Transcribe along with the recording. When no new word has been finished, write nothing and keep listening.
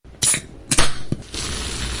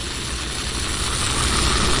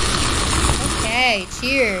Okay,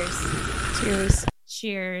 cheers. Cheers.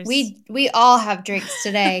 Cheers. We all have drinks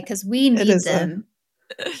today because we need them.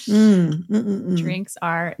 Drinks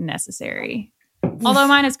are necessary. Although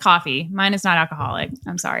mine is coffee. Mine is not alcoholic.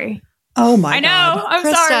 I'm sorry. Oh my God. I know. I'm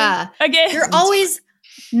Krista, sorry. Again. You're always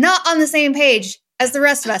not on the same page as the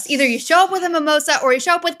rest of us. Either you show up with a mimosa or you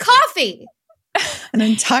show up with coffee. An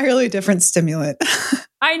entirely different stimulant.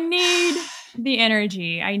 I need the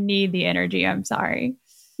energy. I'm sorry.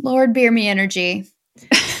 Lord, beer me energy.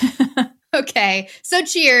 Okay, so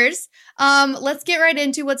cheers. Let's get right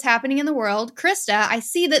into what's happening in the world. Krista, I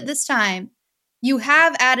see that this time you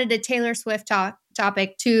have added a Taylor Swift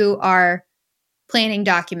topic to our planning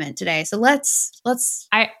document today. So let's go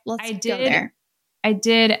there. I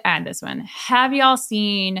did add this one. Have y'all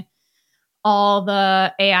seen all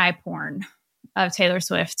the AI porn of Taylor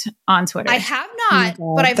Swift on Twitter? I have not,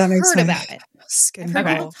 but I've heard about it. I've heard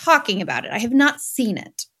people Okay. talking about it. I have not seen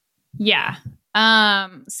it. Yeah.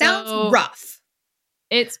 Sounds rough.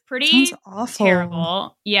 It's pretty Sounds awful.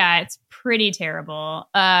 terrible. Yeah, it's pretty terrible.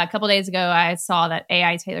 A couple days ago, I saw that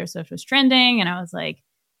AI Taylor Swift was trending, and I was like,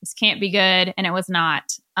 this can't be good. And it was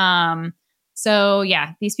not. So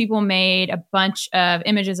yeah, these people made a bunch of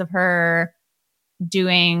images of her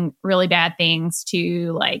doing really bad things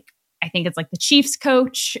to, like, I think it's like the Chiefs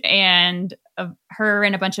coach, and of her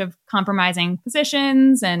in a bunch of compromising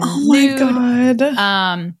positions and nude. My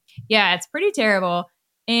God. Yeah, it's pretty terrible.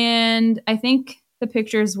 And I think the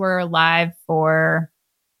pictures were live for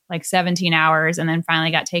like 17 hours and then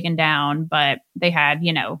finally got taken down, but they had,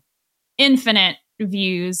 infinite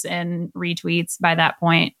views and retweets by that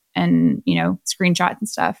point and, screenshots and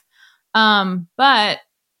stuff. But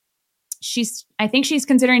I think she's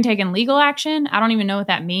considering taking legal action. I don't even know what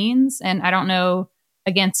that means. And I don't know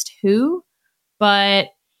against who, but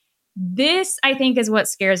this, I think, is what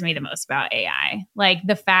scares me the most about AI. Like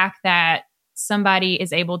the fact that somebody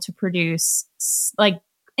is able to produce like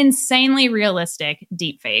insanely realistic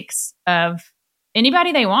deepfakes of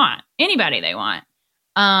anybody they want.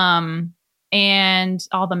 And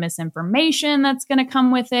all the misinformation that's going to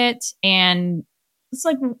come with it. And it's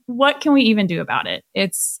like, what can we even do about it?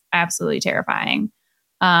 It's absolutely terrifying.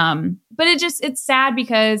 But it's sad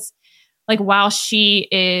because, like, while she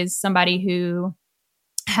is somebody who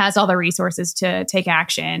has all the resources to take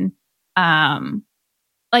action,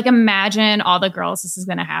 like, imagine all the girls this is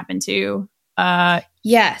going to happen to.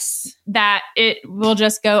 Yes. That it will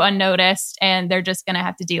just go unnoticed and they're just going to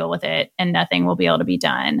have to deal with it and nothing will be able to be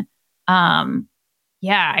done.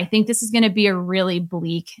 Yeah, I think this is going to be a really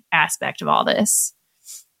bleak aspect of all this.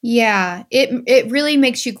 Yeah, it really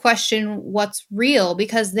makes you question what's real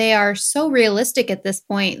because they are so realistic at this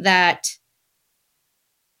point that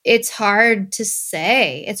it's hard to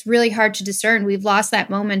say. It's really hard to discern. We've lost that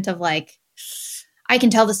moment of like, I can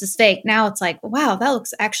tell this is fake. Now it's like, wow, that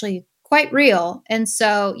looks actually quite real. And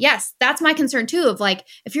so, yes, that's my concern too, of like,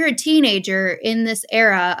 if you're a teenager in this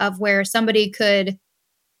era of where somebody could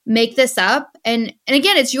make this up, and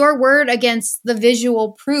again, it's your word against the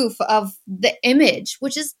visual proof of the image,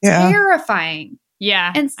 which is terrifying.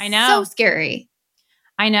 Yeah, and I know. So scary.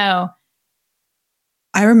 I know.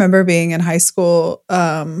 I remember being in high school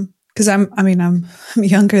because I'm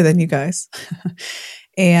younger than you guys,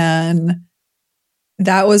 and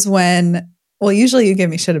that was when. Well, usually you give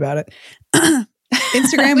me shit about it.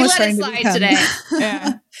 Instagram was trying to become today.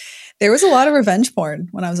 Yeah. There was a lot of revenge porn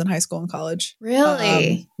when I was in high school and college.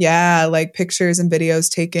 Really? Yeah, like pictures and videos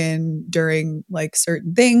taken during like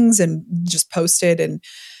certain things and just posted. And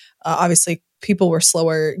obviously people were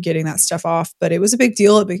slower getting that stuff off, but it was a big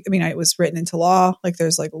deal. It was written into law. Like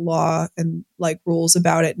there's like law and like rules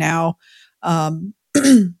about it now.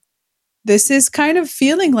 This is kind of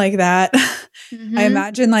feeling like that. Mm-hmm. I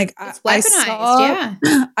imagine like it's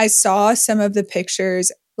weaponized, I saw some of the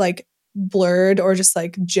pictures like blurred or just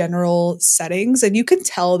like general settings, and you can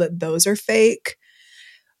tell that those are fake.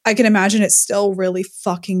 I can imagine it's still really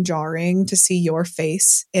fucking jarring to see your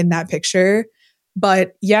face in that picture.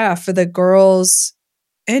 But yeah, for the girls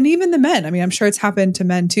and even the men, I'm sure it's happened to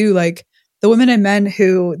men too, like the women and men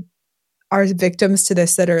who are victims to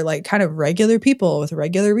this that are like kind of regular people with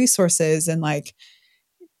regular resources, and like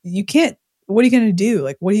what are you going to do?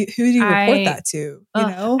 Like, who do you report that to? You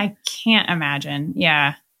know? I can't imagine.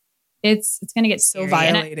 Yeah. It's going to get so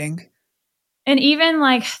violating. And even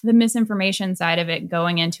like the misinformation side of it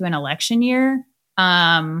going into an election year.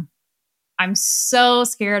 I'm so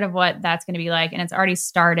scared of what that's going to be like. And it's already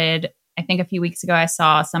started. I think a few weeks ago, I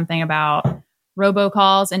saw something about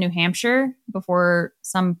robocalls in New Hampshire before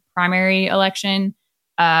some primary election.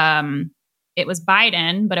 It was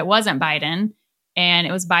Biden, but it wasn't Biden. And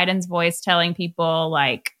it was Biden's voice telling people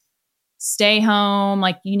like, stay home.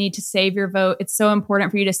 Like, you need to save your vote. It's so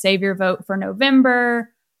important for you to save your vote for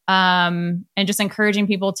November. And just encouraging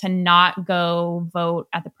people to not go vote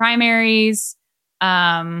at the primaries.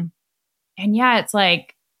 And yeah, it's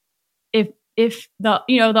like, if the,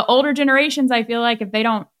 the older generations, I feel like if they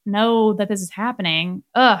don't know that this is happening,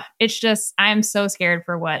 it's just, I'm so scared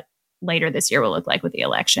for what later this year will look like with the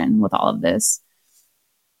election, with all of this.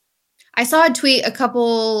 I saw a tweet a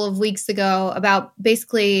couple of weeks ago about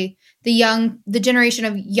basically the generation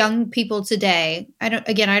of young people today. I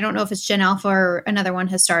don't know if it's Gen Alpha or another one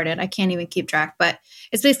has started. I can't even keep track, but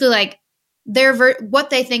it's basically like what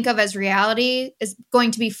they think of as reality is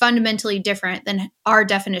going to be fundamentally different than our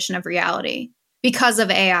definition of reality because of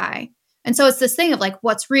AI. And so it's this thing of like,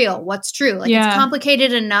 what's real, what's true. Like, it's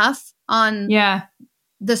complicated enough on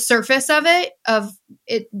the surface of it.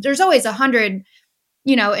 There's always 100,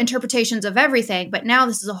 interpretations of everything. But now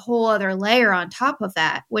this is a whole other layer on top of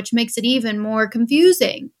that, which makes it even more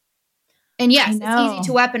confusing. And yes, it's easy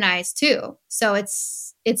to weaponize too. So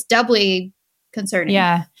it's doubly concerning.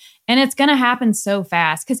 Yeah. And it's going to happen so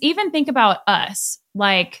fast. Because even think about us,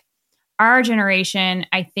 like our generation,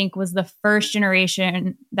 I think, was the first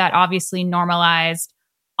generation that obviously normalized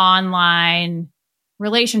online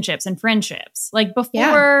relationships and friendships. Like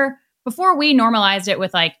before we normalized it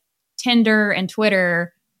with like Tinder and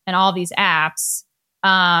Twitter and all these apps,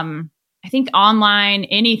 I think online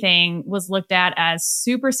anything was looked at as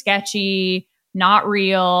super sketchy, not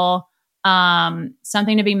real,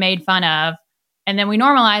 something to be made fun of. And then we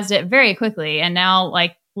normalized it very quickly. And now,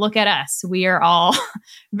 like, look at us. We are all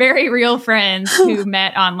very real friends who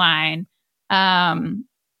met online. And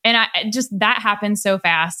that happened so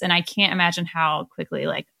fast. And I can't imagine how quickly,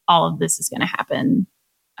 like, all of this is going to happen.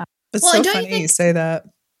 It's so funny you say that.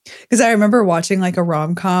 Because I remember watching like a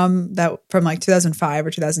rom-com that from like 2005 or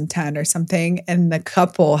 2010 or something. And the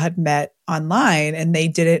couple had met online and they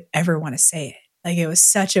didn't ever want to say it. Like, it was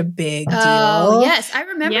such a big deal. Oh, yes. I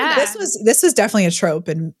remember that. This was definitely a trope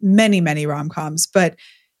in many, many rom-coms, but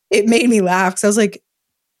it made me laugh because I was like,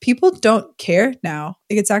 people don't care now.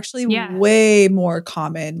 Like, it's actually way more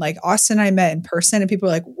common. Like, Austin and I met in person and people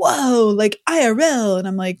are like, whoa, like IRL. And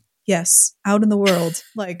I'm like, yes, out in the world.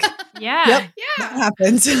 Like, that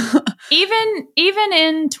happens. Even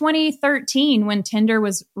in 2013, when Tinder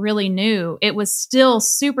was really new, it was still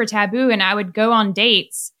super taboo. And I would go on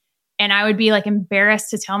dates and I would be like embarrassed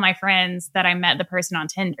to tell my friends that I met the person on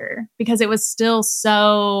Tinder because it was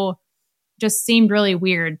still just seemed really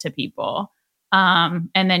weird to people. And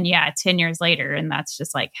then 10 years later, and that's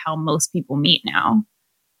just like how most people meet now.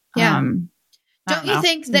 Yeah. Don't you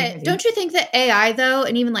think that AI though,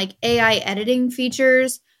 and even like AI editing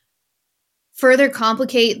features further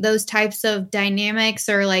complicate those types of dynamics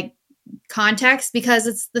or like context? Because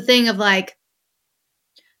it's the thing of like,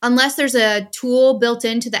 unless there's a tool built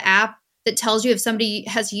into the app that tells you if somebody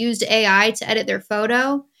has used AI to edit their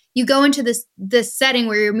photo, you go into this setting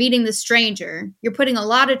where you're meeting the stranger. You're putting a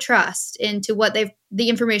lot of trust into the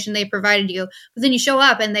information they provided you. But then you show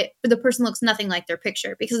up and the person looks nothing like their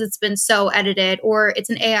picture because it's been so edited, or it's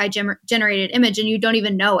an AI generated image and you don't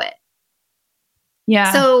even know it.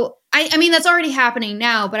 Yeah. So I mean, that's already happening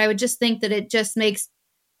now, but I would just think that it just makes,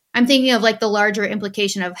 I'm thinking of like the larger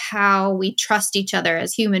implication of how we trust each other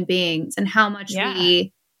as human beings and how much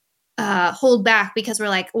we hold back because we're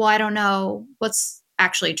like, well, I don't know what's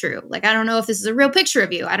actually true. Like, I don't know if this is a real picture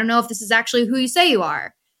of you. I don't know if this is actually who you say you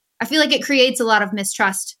are. I feel like it creates a lot of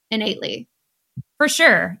mistrust innately. For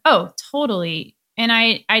sure. Oh, totally. And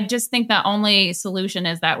I just think the only solution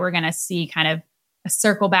is that we're going to see kind of a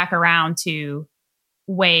circle back around to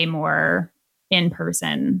way more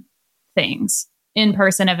in-person things,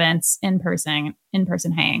 in-person events, in-person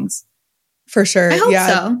hangs. For sure. I hope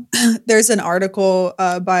so. There's an article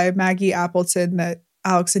by Maggie Appleton that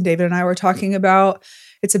Alex and David and I were talking about.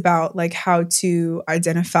 It's about like how to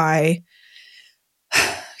identify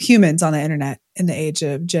humans on the internet in the age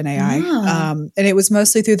of Gen AI. And it was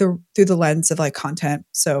mostly through the lens of like content.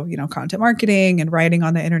 So, content marketing and writing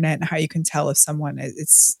on the internet and how you can tell if someone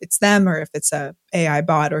it's them or if it's a AI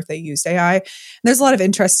bot or if they used AI. And there's a lot of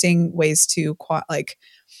interesting ways to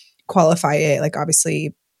qualify it. Like,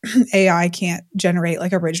 obviously AI can't generate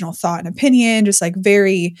like original thought and opinion, just like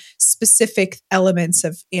very specific elements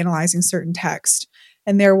of analyzing certain text.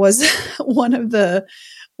 And there was one of the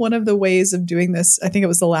ways of doing this, I think it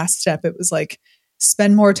was the last step. It was like,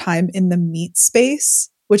 spend more time in the meat space,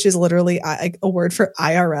 which is literally a word for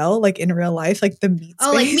IRL, like in real life, like the meat space.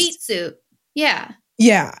 Oh, like meat suit. Yeah.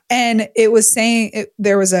 Yeah. And it was saying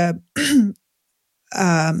there was a,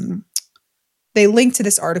 they linked to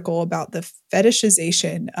this article about the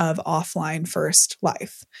fetishization of offline first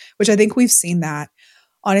life, which I think we've seen that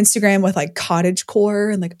on Instagram with like cottage core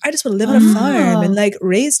and like, I just want to live on a farm and like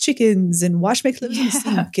raise chickens and wash my clothes in the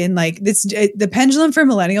sink. And like the pendulum for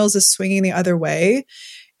millennials is swinging the other way.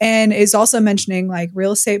 And is also mentioning like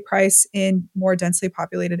real estate price in more densely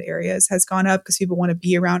populated areas has gone up because people want to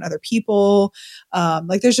be around other people.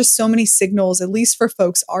 Like there's just so many signals, at least for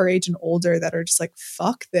folks our age and older, that are just like,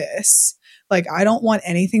 fuck this. Like, I don't want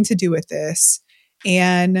anything to do with this.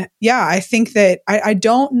 And yeah, I think that I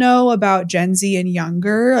don't know about Gen Z and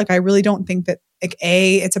younger. Like, I really don't think that like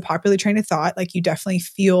it's a popular train of thought. Like you definitely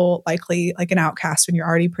feel likely like an outcast when you're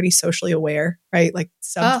already pretty socially aware, right? Like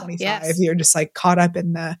sub 25, yes. You're just like caught up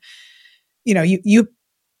in the, you know,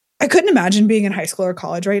 I couldn't imagine being in high school or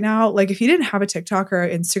college right now. Like if you didn't have a TikTok or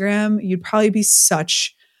Instagram, you'd probably be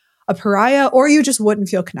such a pariah, or you just wouldn't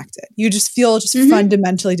feel connected. You just feel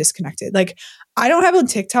fundamentally disconnected. Like I don't have a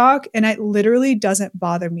TikTok and it literally doesn't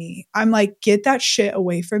bother me. I'm like, get that shit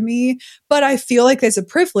away from me. But I feel like there's a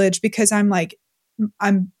privilege because I'm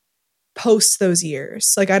post those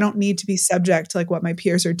years. Like I don't need to be subject to like what my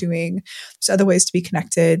peers are doing. There's other ways to be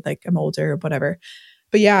connected. Like I'm older or whatever.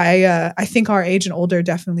 But yeah, I think our age and older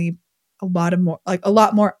definitely a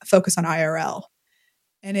lot more focus on IRL.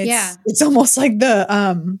 And it's almost like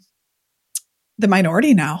the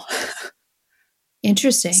minority now.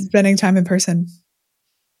 Interesting. Spending time in person.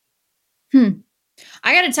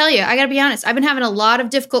 I got to tell you, I got to be honest. I've been having a lot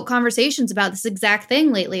of difficult conversations about this exact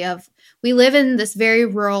thing lately of we live in this very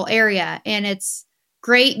rural area and it's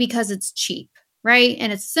great because it's cheap, right?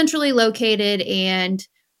 And it's centrally located and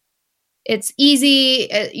it's easy.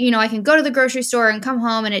 You know, I can go to the grocery store and come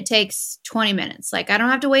home and it takes 20 minutes. Like I don't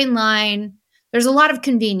have to wait in line. There's a lot of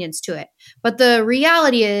convenience to it. But the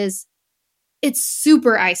reality is it's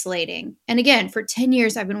super isolating. And again, for 10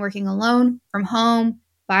 years, I've been working alone from home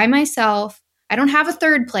by myself. I don't have a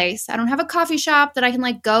third place. I don't have a coffee shop that I can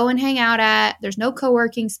like go and hang out at. There's no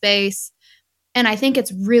co-working space. And I think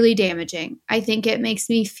it's really damaging. I think it makes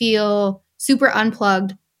me feel super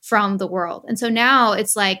unplugged from the world. And so now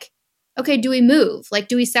it's like, okay, do we move? Like,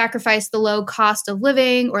 do we sacrifice the low cost of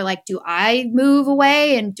living? Or like, do I move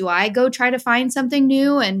away and do I go try to find something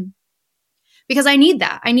new? And because I need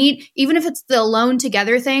that. I need, even if it's the alone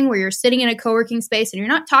together thing where you're sitting in a co-working space and you're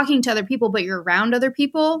not talking to other people, but you're around other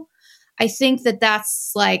people. I think that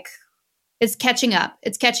that's like, it's catching up.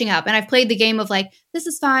 It's catching up. And I've played the game of like, this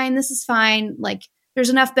is fine. This is fine. Like there's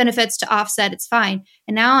enough benefits to offset. It's fine.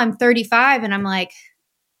 And now I'm 35 and I'm like,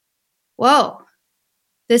 whoa,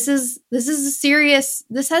 this has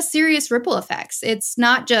serious ripple effects. It's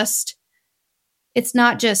not just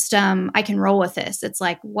I can roll with this. It's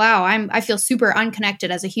like, wow, I feel super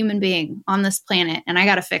unconnected as a human being on this planet and I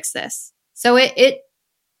got to fix this. So it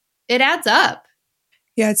adds up.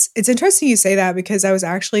 Yeah, it's interesting you say that because I was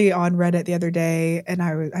actually on Reddit the other day and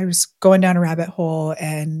I was going down a rabbit hole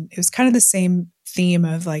and it was kind of the same theme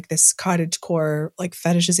of like this cottagecore like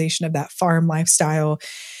fetishization of that farm lifestyle.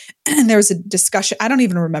 And there was a discussion. I don't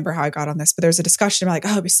even remember how I got on this, but there was a discussion about like,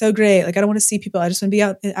 oh, it'd be so great. Like, I don't want to see people. I just want to be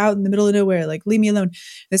out in the middle of nowhere. Like, leave me alone.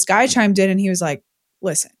 This guy chimed in and he was like,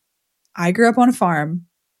 listen, I grew up on a farm.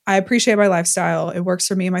 I appreciate my lifestyle. It works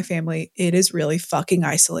for me and my family. It is really fucking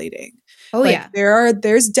isolating. Oh, like, yeah.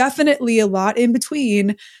 There's definitely a lot in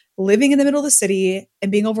between living in the middle of the city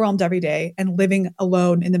and being overwhelmed every day and living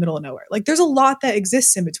alone in the middle of nowhere. Like, there's a lot that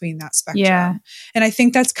exists in between that spectrum. Yeah. And I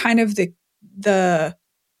think that's kind of the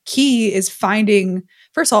key is finding,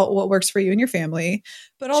 first of all, what works for you and your family,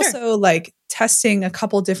 but also like testing a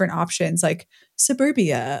couple different options like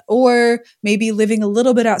suburbia, or maybe living a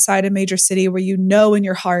little bit outside a major city where you know in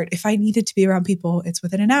your heart, if I needed to be around people, it's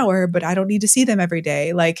within an hour, but I don't need to see them every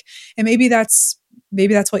day. Like, and maybe that's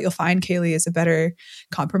what you'll find, Kaleigh, is a better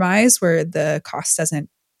compromise where the cost doesn't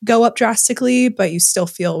go up drastically, but you still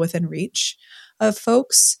feel within reach of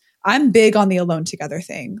folks. I'm big on the alone together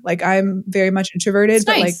thing. Like, I'm very much introverted,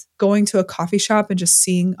 but like going to a coffee shop and just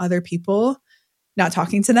seeing other people, not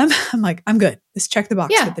talking to them, I'm like, I'm good. Just check the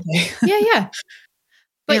box for the day. Yeah.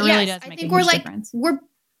 But it really does make a huge difference.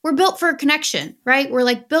 We're built for connection, right? We're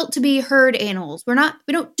like built to be herd animals. We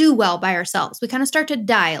don't do well by ourselves. We kind of start to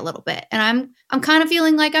die a little bit. And I'm kind of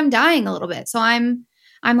feeling like I'm dying a little bit. So I'm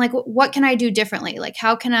like, what can I do differently? Like,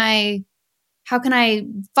 how can I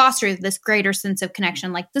foster this greater sense of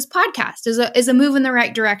connection? Like, this podcast is a move in the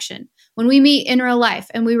right direction. When we meet in real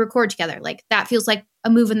life and we record together, like, that feels like a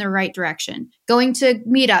move in the right direction. Going to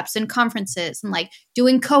meetups and conferences and like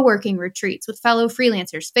doing co-working retreats with fellow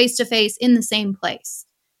freelancers face to face in the same place.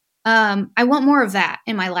 I want more of that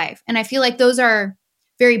in my life. And I feel like those are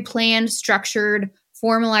very planned, structured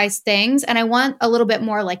formalized things. And I want a little bit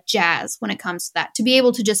more like jazz when it comes to that, to be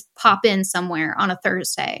able to just pop in somewhere on a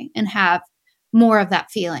Thursday and have more of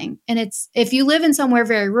that feeling. And if you live in somewhere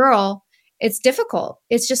very rural, it's difficult.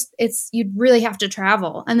 You'd really have to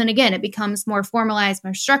travel. And then again, it becomes more formalized,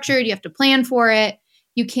 more structured. You have to plan for it.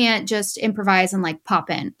 You can't just improvise and like pop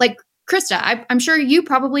in. Like Krista, I'm sure you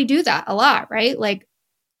probably do that a lot, right? Like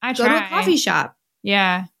I go to a coffee shop.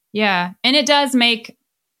 Yeah. Yeah. And it does make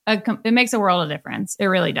it makes a world of difference. It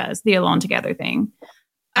really does. The alone together thing.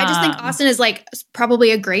 I just think Austin is like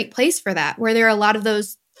probably a great place for that, where there are a lot of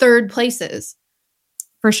those third places.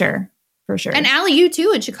 For sure. For sure. And Allie, you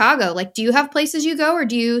too in Chicago. Like, do you have places you go, or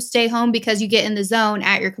do you stay home because you get in the zone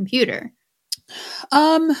at your computer?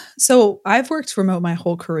 So I've worked remote my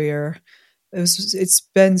whole career. It's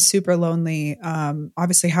been super lonely.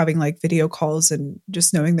 Obviously having like video calls and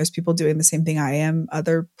just knowing there's people doing the same thing I am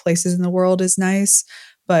other places in the world is nice,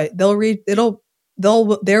 but there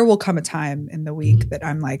will come a time in the week that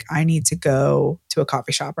I'm like, I need to go to a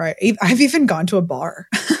coffee shop, right? I've even gone to a bar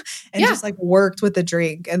and just like worked with a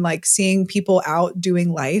drink, and like seeing people out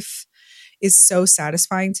doing life is so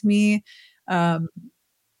satisfying to me.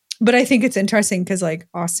 But I think it's interesting because like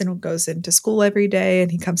Austin goes into school every day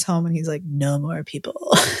and he comes home and he's like, no more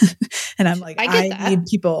people. And I'm like, I need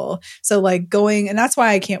people. So like going, and that's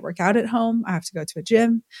why I can't work out at home. I have to go to a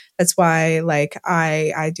gym. That's why like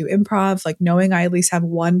I do improv, like knowing I at least have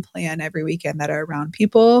one plan every weekend that are around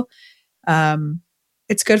people.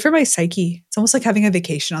 It's good for my psyche. It's almost like having a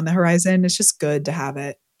vacation on the horizon. It's just good to have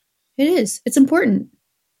it. It is. It's important.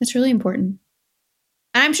 It's really important.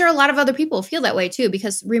 And I'm sure a lot of other people feel that way too,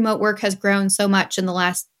 because remote work has grown so much in the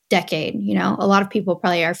last decade. You know, a lot of people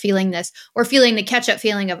probably are feeling this, or feeling the catch up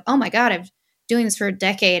feeling of, oh my God, I've been doing this for a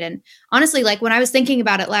decade. And honestly, like when I was thinking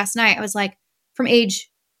about it last night, I was like, from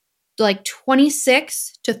age like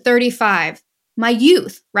 26 to 35, my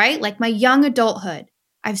youth, right? Like my young adulthood,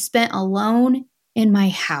 I've spent alone in my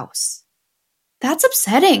house. That's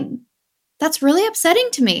upsetting. That's really upsetting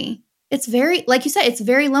to me. It's very, like you said, it's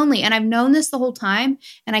very lonely. And I've known this the whole time,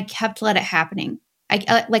 and I kept let it happening. I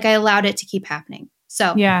allowed it to keep happening.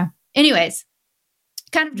 So yeah. Anyways,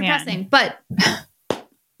 kind of depressing, but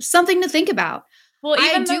something to think about. Well,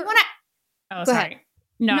 I do want to. Oh, go sorry. ahead.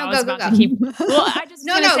 No, I was about to keep. Well, I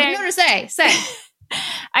just say.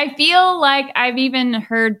 I feel like I've even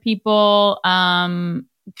heard people kind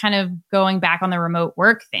of going back on the remote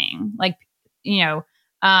work thing, like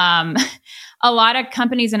a lot of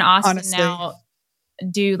companies in Austin now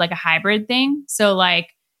do like a hybrid thing. So like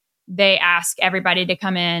they ask everybody to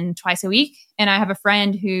come in twice a week. And I have a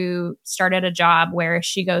friend who started a job where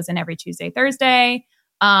she goes in every Tuesday, Thursday.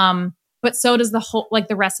 But so does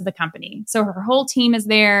the rest of the company. So her whole team is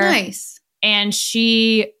there. Nice. And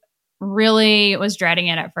she really was dreading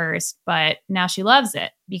it at first, but now she loves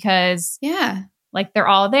it because like they're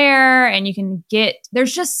all there, and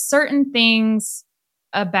there's just certain things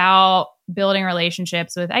about building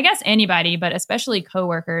relationships with, I guess, anybody, but especially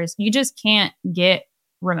coworkers, you just can't get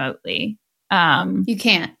remotely. You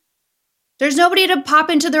can't. There's nobody to pop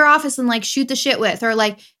into their office and like shoot the shit with, or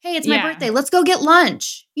like, hey, it's my birthday. Let's go get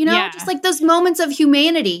lunch. You know, just like those moments of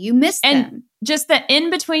humanity. You miss them. Just the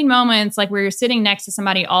in-between moments, like where you're sitting next to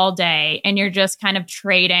somebody all day and you're just kind of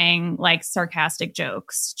trading like sarcastic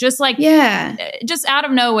jokes. Just like, just out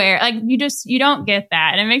of nowhere. Like you don't get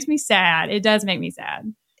that. And it makes me sad. It does make me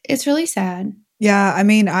sad. It's really sad. Yeah. I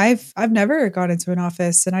mean, I've never gone into an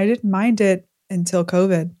office, and I didn't mind it until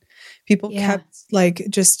COVID. People kept like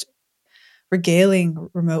just regaling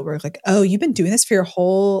remote work, like, oh, you've been doing this for your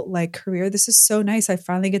whole like career. This is so nice. I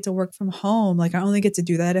finally get to work from home. Like I only get to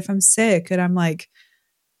do that if I'm sick. And I'm like,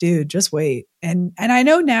 dude, just wait. And I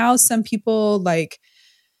know now some people, like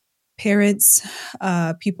parents,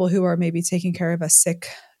 people who are maybe taking care of a sick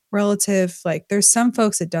relative, like there's some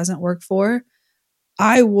folks it doesn't work for.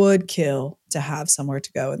 I would kill to have somewhere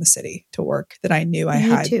to go in the city to work that I knew I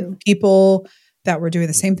had people that were doing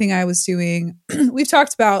the same thing I was doing. We've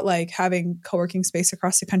talked about like having co-working space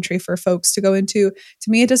across the country for folks to go into. To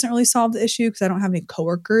me, it doesn't really solve the issue because I don't have any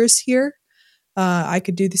coworkers here. I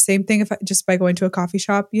could do the same thing just by going to a coffee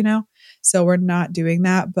shop, you know? So we're not doing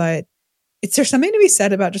that, but there's something to be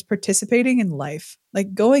said about just participating in life,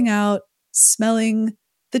 like going out, smelling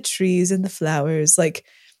the trees and the flowers. Like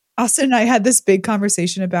Austin and I had this big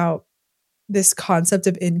conversation about this concept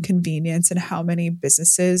of inconvenience and how many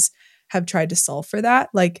businesses have tried to solve for that,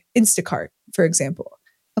 like Instacart, for example.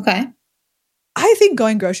 Okay. I think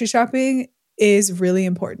going grocery shopping is really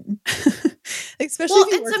important. Especially Well,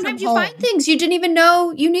 if you and work sometimes from you home. find things you didn't even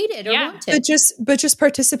know you needed or Yeah. wanted. But just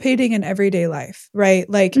participating in everyday life, right?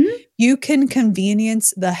 Like Mhm. you can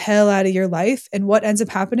convenience the hell out of your life, and what ends up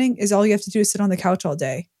happening is all you have to do is sit on the couch all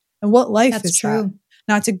day. And what life That's is true. that?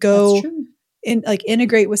 Not to That's go true.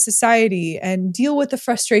 integrate with society and deal with the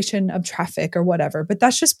frustration of traffic or whatever. But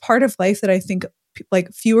that's just part of life that I think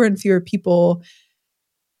like fewer and fewer people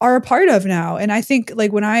are a part of now. And I think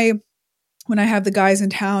like when I have the guys in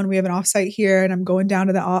town, we have an offsite here, and I'm going down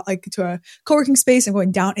to to a co-working space. I'm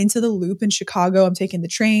going down into the Loop in Chicago. I'm taking the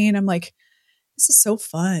train. I'm like, this is so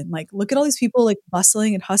fun. Like, look at all these people like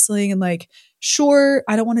bustling and hustling, and like, sure,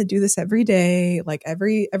 I don't want to do this every day. Like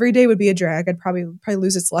every day would be a drag. I'd probably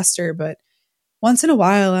lose its luster. But once in a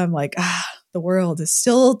while, I'm like, the world is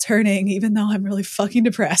still turning, even though I'm really fucking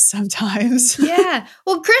depressed sometimes. Yeah.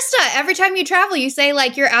 Well, Krista, every time you travel, you say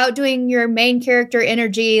like you're out doing your main character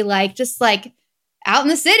energy, like just like out in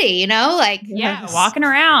the city, you know, like Yeah, walking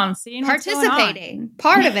around, seeing participating,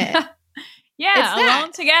 part of it. Yeah, It's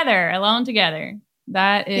alone together.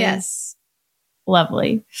 That is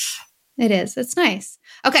lovely. It is. It's nice.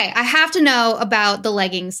 Okay, I have to know about the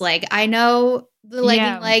leggings leg. I know the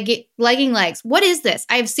legging legs. What is this?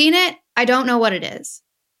 I've seen it. I don't know what it is.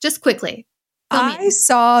 Just quickly. I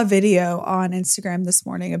saw a video on Instagram this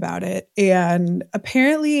morning about it, and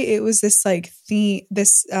apparently it was this like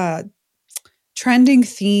trending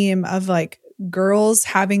theme of like girls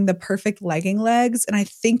having the perfect legging legs, and I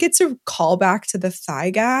think it's a callback to the thigh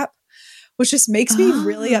gap, which just makes me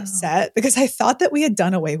really upset because I thought that we had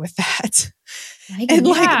done away with that. And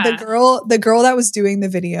like the girl that was doing the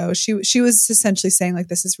video, she was essentially saying like,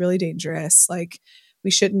 this is really dangerous. Like we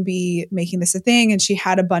shouldn't be making this a thing. And she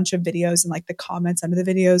had a bunch of videos and like the comments under the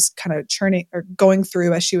videos kind of churning or going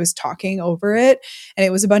through as she was talking over it. And it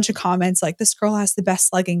was a bunch of comments like, this girl has the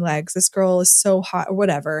best legging legs. This girl is so hot or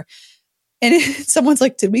whatever. And someone's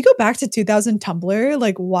like, did we go back to 2000 Tumblr?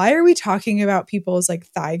 Like, why are we talking about people's like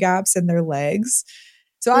thigh gaps and their legs?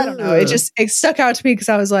 So I don't know. It stuck out to me because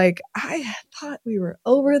I was like, I thought we were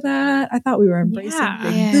over that. I thought we were embracing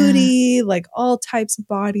big booty, like all types of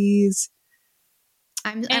bodies.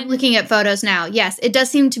 I'm looking at photos now. Yes, it does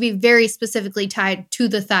seem to be very specifically tied to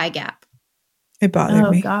the thigh gap. It bothered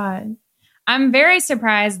me. Oh, God. I'm very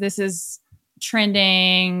surprised this is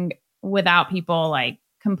trending without people like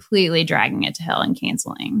completely dragging it to hell and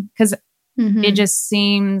canceling. Because it just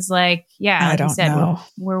seems like, like you said,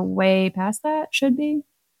 we're way past that, should be.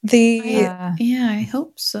 I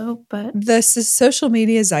hope so. But the social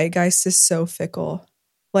media zeitgeist is so fickle.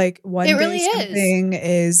 Like one day something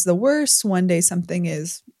is the worst. One day something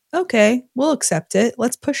is okay. We'll accept it.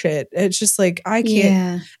 Let's push it. It's just like I can't.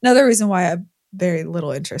 Yeah. Another reason why I have very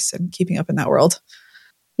little interest in keeping up in that world.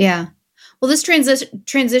 Yeah. Well, this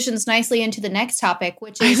transitions nicely into the next topic,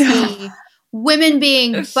 which is the women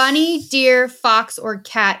being bunny, deer, fox, or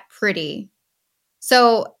cat pretty.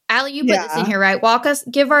 So, Allie, you put this in here, right?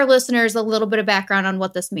 Give our listeners a little bit of background on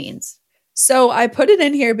what this means. So I put it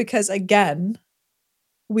in here because, again,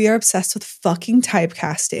 we are obsessed with fucking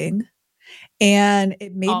typecasting. And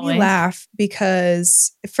it made me laugh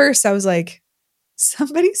because at first I was like,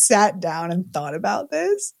 somebody sat down and thought about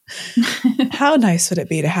this. How nice would it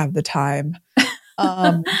be to have the time?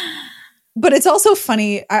 But it's also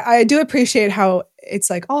funny. I do appreciate how it's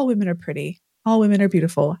like all women are pretty. All women are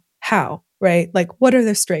beautiful. How? Right? Like, what are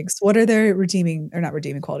their strengths? What are their not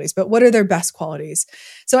redeeming qualities, but what are their best qualities?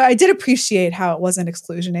 So I did appreciate how it wasn't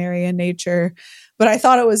exclusionary in nature, but I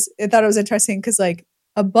thought it was interesting because like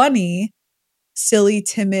a bunny, silly,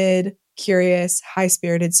 timid, curious,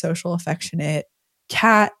 high-spirited, social, affectionate.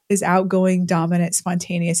 Cat is outgoing, dominant,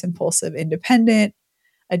 spontaneous, impulsive, independent.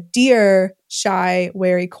 A deer, shy,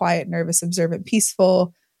 wary, quiet, nervous, observant,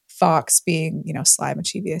 peaceful. Fox being, sly,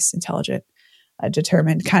 mischievous, intelligent,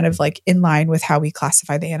 determined, kind of like in line with how we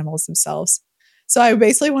classify the animals themselves. So I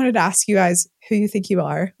basically wanted to ask you guys who you think you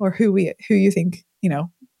are, or who you think, the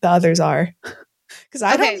others are. Because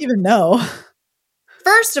I don't even know.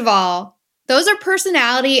 First of all, those are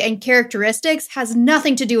personality and characteristics, has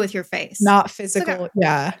nothing to do with your face. Not physical.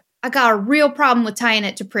 I got a real problem with tying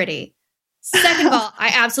it to pretty. Second of all,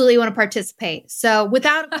 I absolutely want to participate. So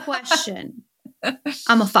without a question,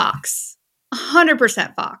 I'm a fox.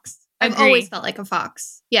 100% fox. I've always felt like a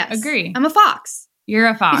fox. Yes. Agree. I'm a fox. You're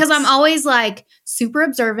a fox. Because I'm always like super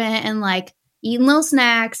observant and like eating little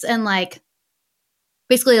snacks and like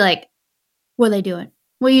basically like, what are they doing?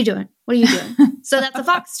 What are you doing? What are you doing? So that's a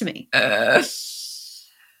fox to me.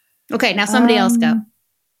 Okay, now somebody else go.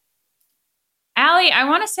 Allie, I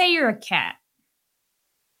want to say you're a cat.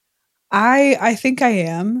 I think I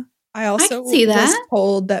am. I also can see that. was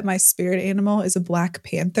told that my spirit animal is a black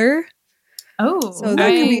panther. Oh, So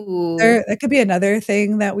that could be another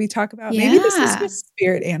thing that we talk about. Maybe this is with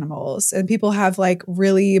spirit animals, and people have like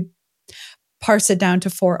really parsed it down to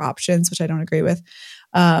 4 options, which I don't agree with.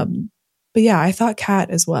 But yeah, I thought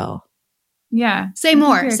cat as well. Yeah. Say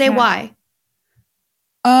more. Say cat. Why.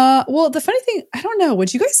 Well, the funny thing, I don't know.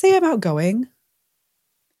 Would you guys say I'm outgoing?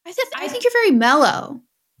 I think you're very mellow.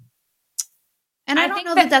 And I don't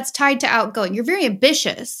know that that's tied to outgoing. You're very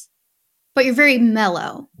ambitious, but you're very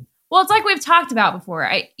mellow. Well, it's like we've talked about before.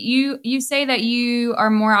 You say that you are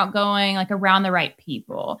more outgoing, like around the right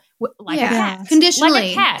people, like a cat. Conditionally.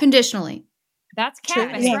 Like a cat. Conditionally. That's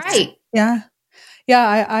cat. That's right. Yeah.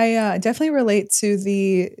 Yeah, I definitely relate to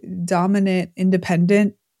the dominant,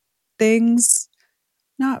 independent things.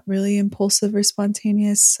 Not really impulsive or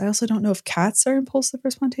spontaneous. I also don't know if cats are impulsive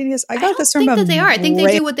or spontaneous. I got this from that they are. I think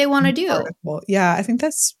they do what they want to do. Article. Yeah, I think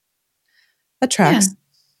that tracks. Yeah.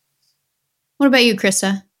 What about you,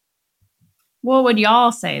 Krista? What would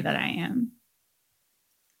y'all say that I am?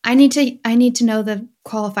 I need to know the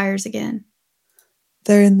qualifiers again.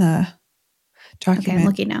 They're in the document. Okay, I'm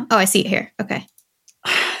looking now. Oh, I see it here. Okay.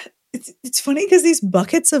 It's funny because these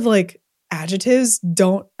buckets of like adjectives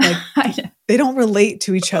don't like they don't relate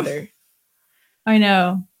to each other. I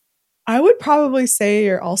know. I would probably say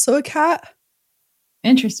you're also a cat.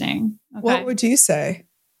 Interesting. Okay. What would you say?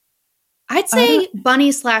 I'd say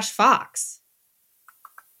bunny/fox.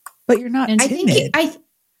 But you're not timid.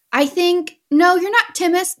 I think no, you're not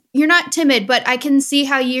timid. You're not timid, but I can see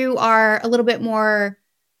how you are a little bit more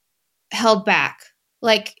held back,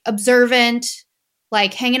 like observant,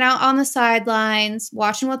 like hanging out on the sidelines,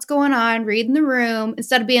 watching what's going on, reading the room,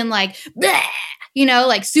 instead of being like, bleh,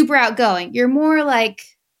 like super outgoing. You're more like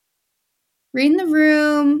reading the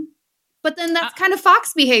room, but then that's kind of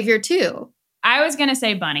fox behavior too. I was going to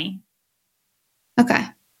say bunny. Okay.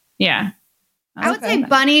 Yeah. I would say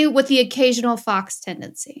bunny with the occasional fox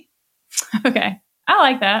tendency. Okay. I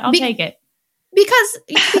like that. I'll take it. Because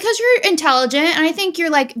you're intelligent, and I think you're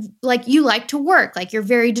like you like to work, like you're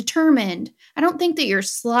very determined. I don't think that you're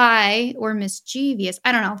sly or mischievous.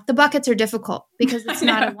 I don't know. The buckets are difficult because it's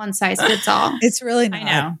not a one size fits all. It's really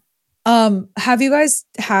not. I know. Have you guys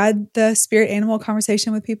had the spirit animal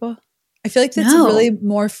conversation with people? I feel like that's really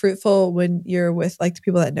more fruitful when you're with like the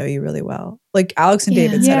people that know you really well. Like Alex and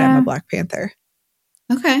David said, I'm a Black Panther.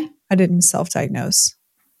 Okay. I didn't self-diagnose.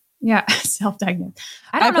 Yeah, self-diagnose.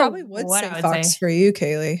 I probably would say fox for you,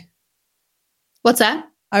 Kaleigh. What's that?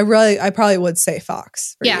 I probably would say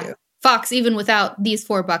fox for you. Fox, even without these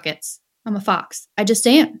 4 buckets. I'm a fox. I just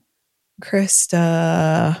am.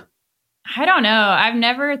 Krista. I don't know. I've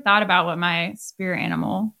never thought about what my spirit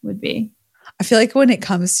animal would be. I feel like when it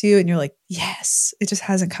comes to you and you're like, yes, it just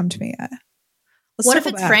hasn't come to me yet. What if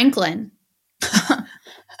it's Franklin?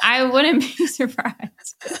 I wouldn't be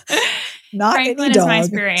surprised. Not Franklin any dog, is my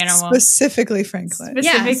spirit animal. Specifically Franklin.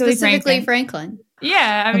 Specifically Franklin.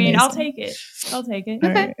 Yeah, I mean, Amazing. I'll take it. Okay.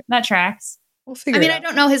 Right. That tracks. We'll figure it out. I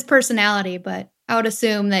don't know his personality, but I would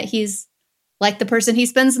assume that he's like the person he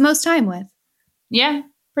spends the most time with. Yeah,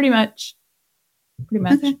 pretty much.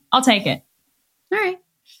 Okay. I'll take it. All right.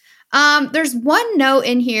 There's one note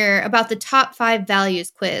in here about the top 5 values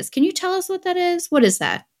quiz. Can you tell us what that is? What is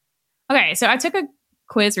that? Okay, so I took a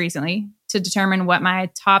quiz recently to determine what my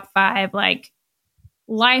top 5 like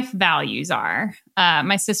life values are.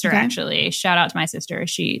 My sister actually, shout out to my sister,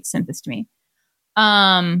 she sent this to me.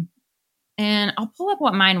 And I'll pull up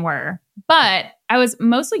what mine were, but I was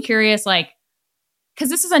mostly curious, like, because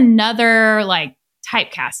this is another like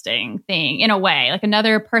typecasting thing in a way, like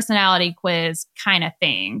another personality quiz kind of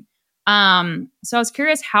thing. So I was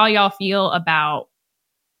curious how y'all feel about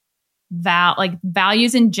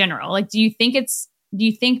values in general. Like, do you think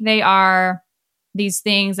they are these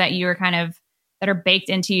things that you are that are baked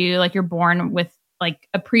into you, like you're born with like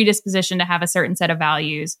a predisposition to have a certain set of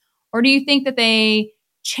values? Or do you think that they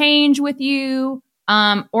change with you?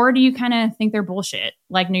 Or do you kind of think they're bullshit,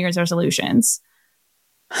 like New Year's resolutions?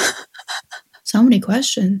 So many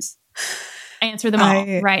questions. Answer them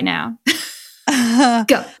all right now.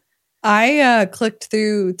 Go. I clicked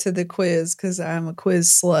through to the quiz because I'm a quiz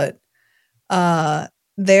slut.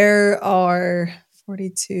 There are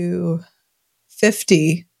 50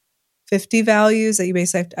 values that you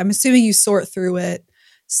basically have to, I'm assuming you sort through it,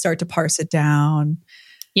 start to parse it down.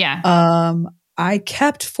 Yeah. I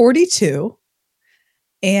kept 42,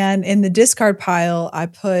 and in the discard pile, I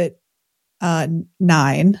put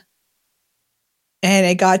 9. And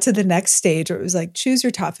it got to the next stage where it was like, choose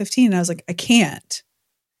your top 15. And I was like, I can't.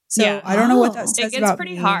 So I don't know what that says about me. It gets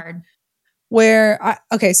pretty hard.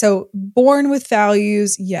 So born with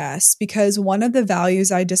values, yes, because one of the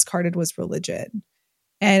values I discarded was religion.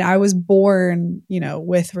 And I was born,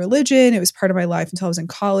 with religion. It was part of my life until I was in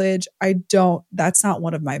college. That's not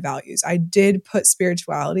one of my values. I did put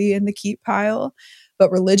spirituality in the keep pile,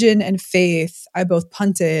 but religion and faith, I both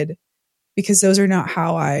punted because those are not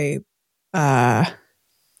how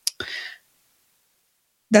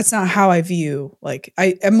that's not how I view, like,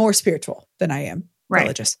 I am more spiritual than I am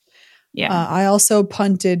religious. Yeah. I also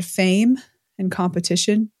punted fame and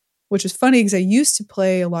competition, which is funny because I used to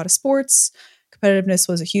play a lot of sports. Competitiveness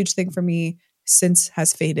was a huge thing for me, since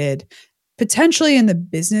has faded. Potentially in the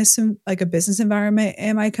business, like a business environment,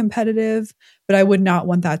 am I competitive? But I would not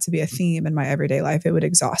want that to be a theme in my everyday life. It would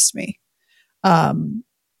exhaust me.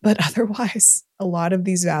 But otherwise, a lot of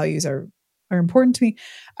these values are important to me.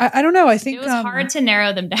 I don't know. I think it was hard to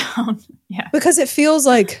narrow them down. Yeah. Because it feels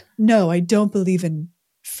like, no, I don't believe in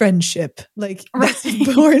friendship. Like, that's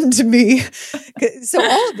important to me. So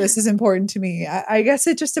all of this is important to me. I guess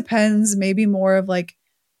it just depends, maybe more of like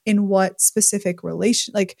in what specific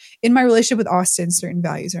relation, like in my relationship with Austin, certain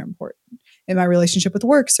values are important. In my relationship with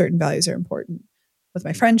work, certain values are important. With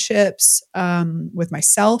my friendships, with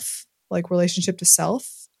myself, like relationship to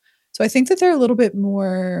self. So I think that they're a little bit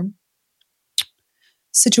more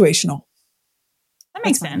situational. That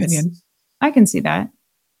makes sense. Opinion. I can see that.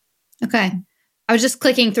 Okay. I was just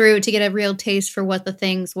clicking through to get a real taste for what the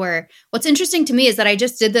things were. What's interesting to me is that I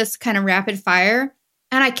just did this kind of rapid fire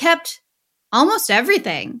and I kept almost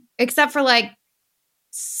everything except for like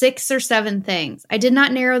 6 or 7 things. I did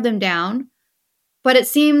not narrow them down, but it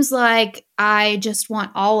seems like I just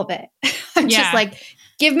want all of it. I'm just like,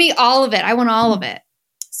 give me all of it. I want all of it.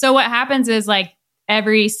 So what happens is like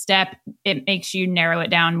every step, it makes you narrow it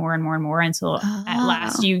down more and more and more until at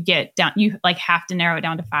last you get down, you like have to narrow it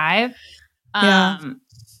down to 5. And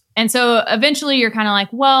so eventually you're kind of like,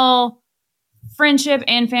 well, friendship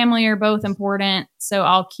and family are both important. So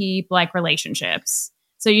I'll keep like relationships.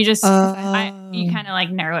 So you just, you kind of like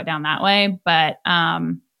narrow it down that way. But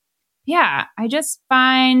yeah, I just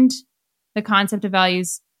find the concept of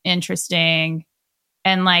values interesting.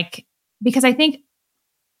 And like, because I think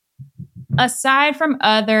aside from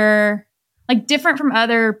other, like different from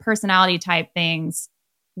other personality type things,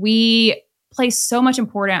 we place so much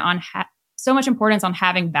importance on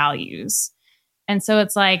having values. And so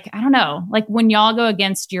it's like, I don't know, like when y'all go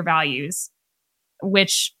against your values,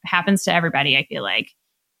 which happens to everybody, I feel like,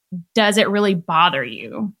 does it really bother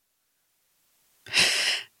you?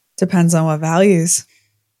 Depends on what values.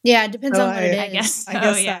 Yeah, it depends on what it is. I guess so, I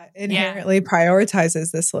guess that inherently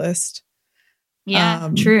prioritizes this list. Yeah,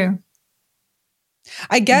 true.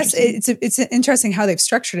 I guess it's interesting how they've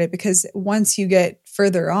structured it, because once you get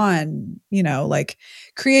further on, like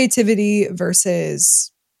creativity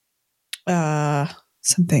versus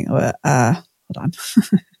something. Hold on,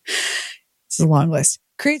 it's a long list.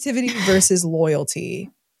 Creativity versus loyalty.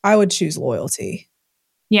 I would choose loyalty.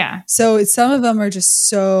 Yeah. So some of them are just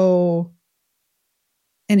so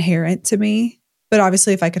inherent to me, but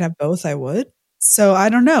obviously if I could have both, I would. So I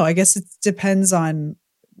don't know. I guess it depends on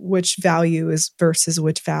which value is versus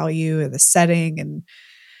which value and the setting. And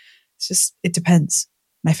it depends.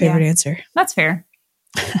 My favorite answer. That's fair.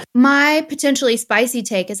 My potentially spicy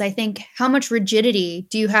take is, I think, how much rigidity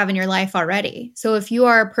do you have in your life already? So if you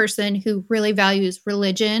are a person who really values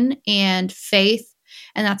religion and faith,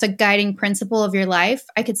 and that's a guiding principle of your life,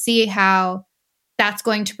 I could see how that's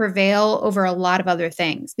going to prevail over a lot of other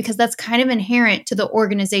things, because that's kind of inherent to the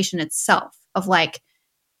organization itself of like,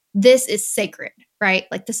 this is sacred, right?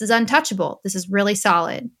 Like this is untouchable. This is really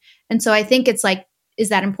solid. And so I think it's like, is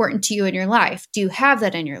that important to you in your life? Do you have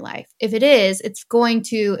that in your life? If it is, it's going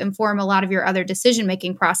to inform a lot of your other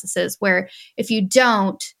decision-making processes, where if you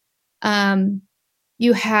don't,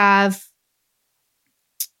 you have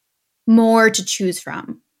more to choose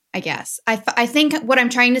from, I guess. I think what I'm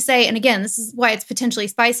trying to say, and again, this is why it's potentially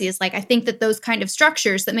spicy, is like, I think that those kind of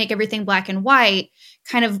structures that make everything black and white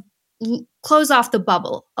kind of close off the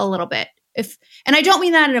bubble a little bit. And I don't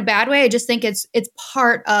mean that in a bad way. I just think it's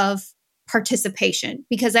part of participation,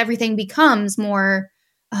 because everything becomes more,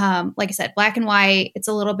 like I said, black and white. It's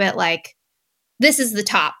a little bit like, this is the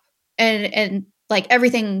top, and like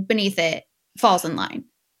everything beneath it falls in line.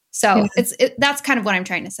 So that's kind of what I'm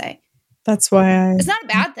trying to say. That's why it's not a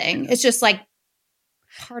bad thing. It's just like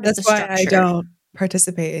part of the structure. That's why I don't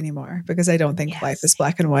participate anymore, because I don't think life is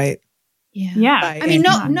black and white. Yeah. I mean,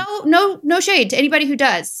 no shade to anybody who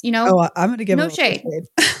does, Oh, I'm going to give no shade.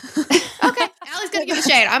 Okay. Allie's going to give a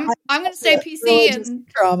shade. I'm going to stay PC and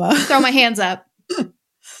throw my hands up.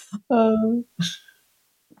 But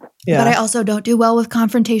I also don't do well with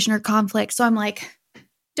confrontation or conflict. So I'm like,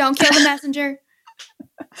 don't kill the messenger.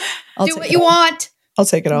 Do what you want. I'll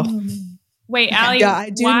take it all. Wait, Allie, Yeah, I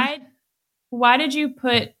do. Why did you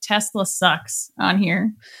put Tesla sucks on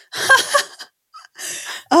here?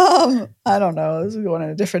 I don't know. This is going in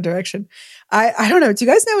a different direction. I don't know. Do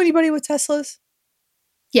you guys know anybody with Teslas?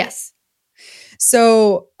 Yes.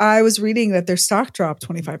 So I was reading that their stock dropped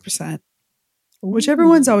 25%, which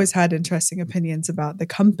everyone's always had interesting opinions about the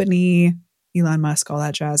company, Elon Musk, all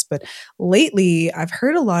that jazz. But lately, I've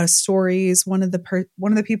heard a lot of stories. One of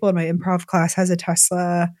the people in my improv class has a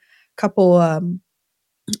Tesla. A couple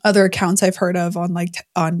other accounts I've heard of on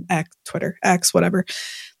on Twitter, X, whatever,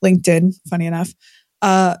 LinkedIn. Funny enough,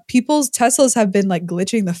 people's Teslas have been like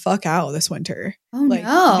glitching the fuck out this winter. Oh like,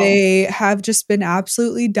 no. They have just been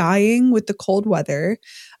absolutely dying with the cold weather.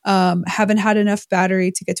 Haven't had enough battery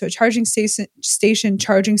to get to a charging station.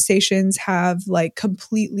 Charging stations have like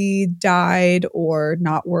completely died or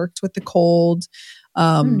not worked with the cold.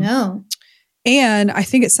 Oh no. And I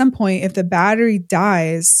think at some point, if the battery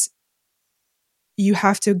dies, you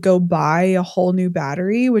have to go buy a whole new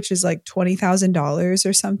battery, which is like $20,000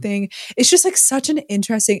 or something. It's just like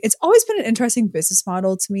it's always been an interesting business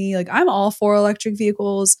model to me. Like, I'm all for electric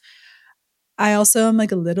vehicles. I also am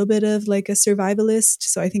like a little bit of like a survivalist.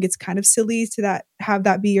 So I think it's kind of silly to have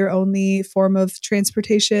that be your only form of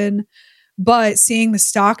transportation. But seeing the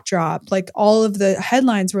stock drop, like all of the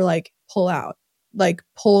headlines were like, pull out, like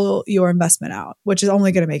pull your investment out, which is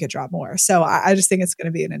only going to make it drop more. So I just think it's going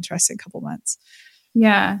to be an interesting couple months.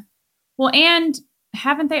 Yeah. Well, and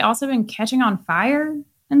haven't they also been catching on fire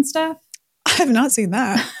and stuff? I have not seen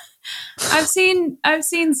that. I've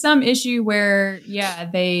seen some issue where, yeah,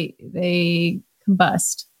 they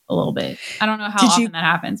combust a little bit. I don't know how often that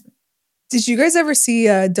happens. Did you guys ever see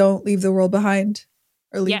Don't Leave the World Behind?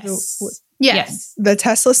 Or leave Yes. The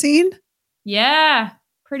Tesla scene? Yeah.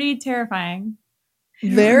 Pretty terrifying.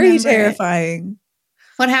 Very terrifying.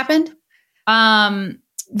 What happened?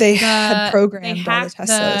 They had programmed all the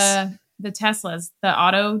Teslas. The Teslas, the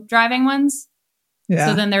auto driving ones. Yeah.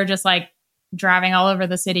 So then they're just like driving all over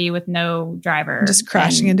the city with no driver. Just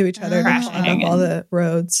crashing into each other on all the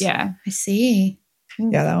roads. Yeah. I see.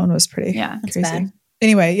 Yeah, that one was pretty crazy. Bad.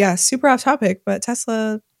 Anyway, yeah, super off topic, but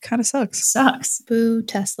Tesla kind of sucks. Boo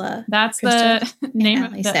Tesla. That's Krista the name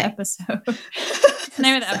of the episode. The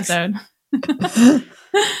name of the episode.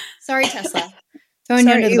 Sorry, Tesla.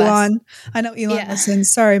 Sorry, Elon. I know Elon listens.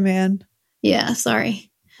 Sorry, man. Yeah, sorry.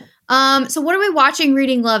 So what are we watching,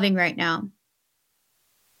 reading, loving right now?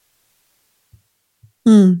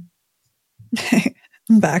 I'm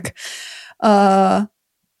back.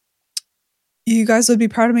 You guys would be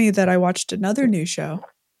proud of me that I watched another new show.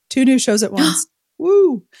 2 new shows at once.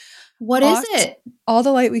 Woo! What is it? All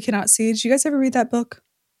the Light We Cannot See. Did you guys ever read that book?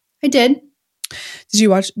 I did. Did you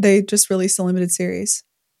watch? They just released a limited series.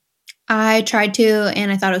 I tried to,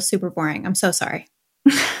 and I thought it was super boring. I'm so sorry.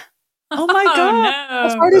 Oh my God. No.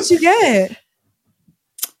 How far did you get?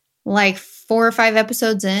 Like 4 or 5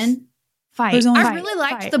 episodes in. I really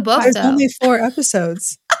liked the book, There's though. only 4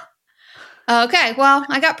 episodes. Okay. Well,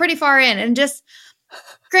 I got pretty far in, and just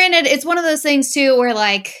granted, it's one of those things too, where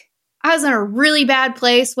like I was in a really bad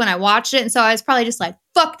place when I watched it. And so I was probably just like,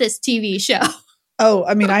 fuck this TV show. Oh,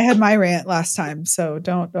 I mean, I had my rant last time, so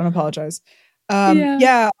don't apologize.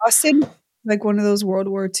 Yeah, Austin, like one of those World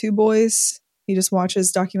War II boys. He just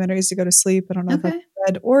watches documentaries to go to sleep. I don't know if that's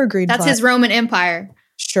red or a green flag. That's his Roman Empire.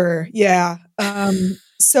 Sure. Yeah.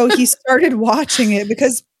 So he started watching it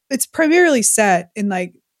because it's primarily set in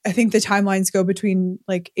like, I think the timelines go between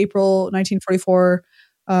like April 1944,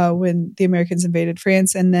 when the Americans invaded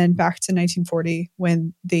France, and then back to 1940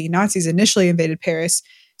 when the Nazis initially invaded Paris.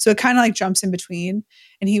 So it kind of like jumps in between.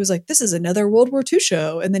 And he was like, this is another World War II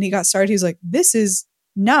show. And then he got started. He was like, this is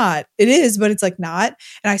not. It is, but it's like not.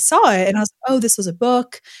 And I saw it and I was like, oh, this was a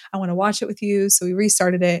book. I want to watch it with you. So we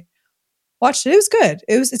restarted it. Watched it. It was good.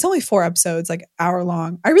 It's only 4 episodes, like hour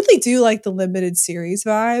long. I really do like the limited series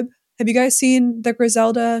vibe. Have you guys seen the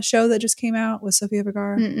Griselda show that just came out with Sofia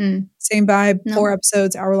Vergara? Mm-mm. Same vibe, No. 4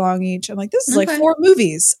 episodes, hour long each. I'm like, this is like 4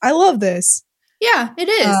 movies. I love this. Yeah, it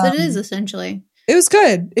is. It is essentially. It was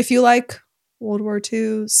good. If you like World War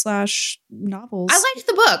II / novels. I liked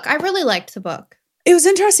the book. I really liked the book. It was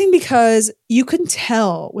interesting because you can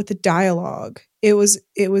tell with the dialogue, it was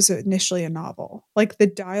initially a novel. Like the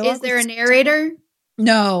dialogue. Is there a narrator?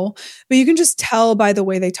 No, but you can just tell by the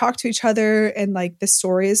way they talk to each other and like the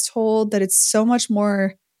story is told that it's so much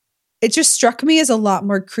more. It just struck me as a lot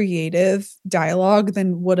more creative dialogue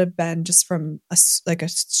than would have been just from a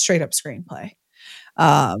straight up screenplay.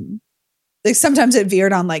 Like sometimes it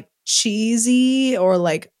veered on like cheesy or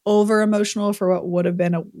like over emotional for what would have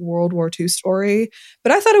been a World War II story.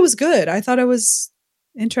 But I thought it was good. I thought it was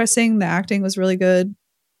interesting. The acting was really good.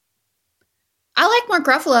 I like Mark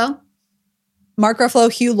Ruffalo. Mark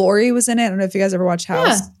Ruffalo, Hugh Laurie was in it. I don't know if you guys ever watched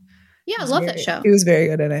House. Yeah, I love that show. He was very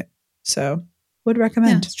good in it. So would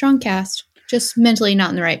recommend. Yeah, strong cast. Just mentally not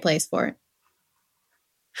in the right place for it.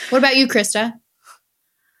 What about you, Krista?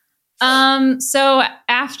 So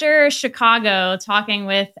after Chicago, talking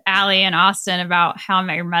with Allie and Austin about How I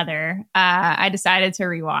Met Your Mother, I decided to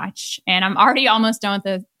rewatch, and I'm already almost done with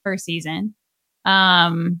the first season.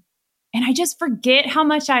 And I just forget how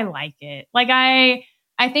much I like it. Like I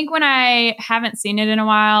think when I haven't seen it in a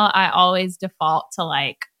while, I always default to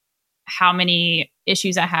like how many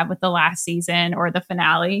issues I have with the last season or the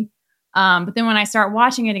finale. But then when I start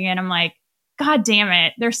watching it again, I'm like, God damn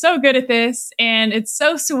it. They're so good at this. And it's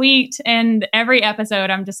so sweet. And every episode,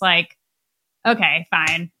 I'm just like, okay,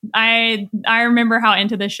 fine. I remember how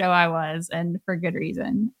into the show I was, and for good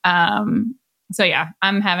reason. So yeah,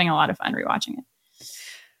 I'm having a lot of fun rewatching it.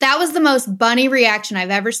 That was the most bunny reaction I've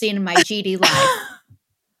ever seen in my GD life.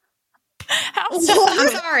 I'm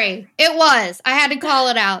sorry. It was. I had to call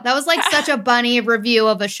it out. That was like such a bunny review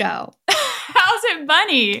of a show. How's it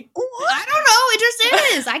bunny? I don't know. It just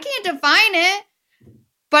is. I can't define it.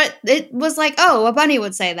 But it was like, oh, a bunny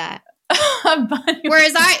would say that. A bunny.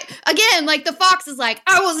 Whereas again, like the fox is like,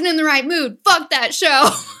 I wasn't in the right mood. Fuck that show.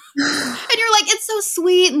 And you're like, it's so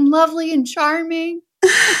sweet and lovely and charming.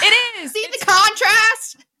 It is. See the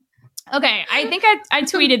contrast? Okay. I think I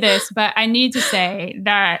tweeted this, but I need to say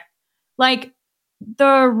that like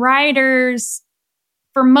the writers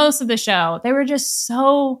for most of the show, they were just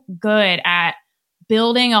so good at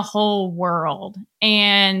building a whole world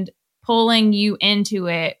and pulling you into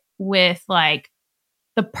it with like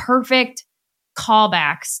the perfect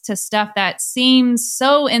callbacks to stuff that seems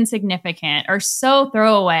so insignificant or so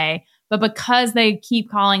throwaway, but because they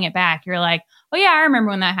keep calling it back, you're like, oh yeah, I remember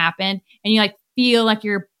when that happened. And you like feel like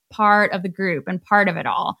you're part of the group and part of it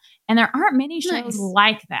all. And there aren't many shows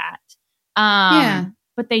like that.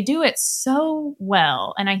 But they do it so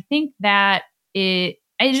well. And I think that it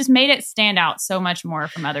just made it stand out so much more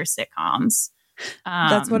from other sitcoms.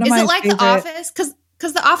 That's one of my Is it like favorite. The Office?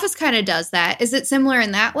 Because The Office kind of does that. Is it similar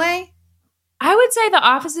in that way? I would say The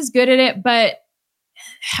Office is good at it, but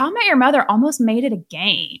How I Met Your Mother almost made it a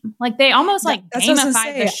game. Like they almost like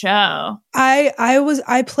gamified the show.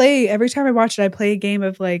 I play every time I watch it, I play a game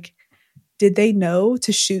of like, did they know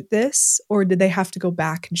to shoot this or did they have to go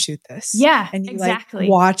back and shoot this? Yeah, and you exactly. Like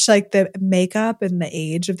watch like the makeup and the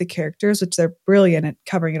age of the characters, which they're brilliant at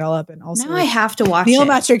covering it all up. And also now I have to watch Neil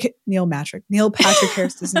Patrick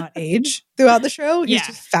Harris does not age throughout the show. He's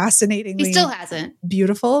just fascinatingly he still hasn't.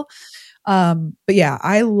 Beautiful. But yeah,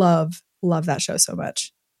 I love that show so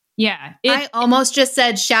much. Yeah. I almost just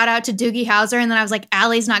said shout out to Doogie Howser, and then I was like,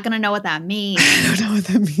 Allie's not going to know what that means. I don't know what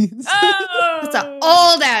that means. Oh! It's an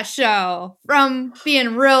old ass show from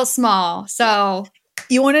being real small. So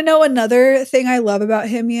you want to know another thing I love about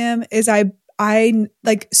him, Yim, is I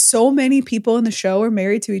like so many people in the show are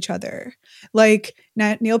married to each other. Like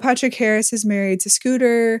Neil Patrick Harris is married to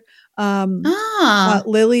Scooter.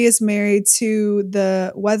 Lily is married to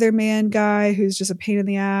the weatherman guy who's just a pain in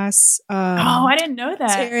the ass. I didn't know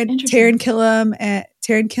that. Taran Killam,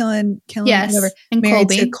 yes, whatever, and married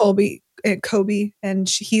Colby. to Kobe, and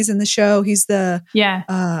he's in the show. He's the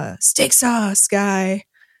steak sauce guy.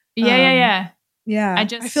 Yeah. I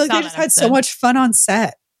feel like they just had so much fun on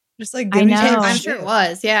set. Just like giving each other I'm shit. sure it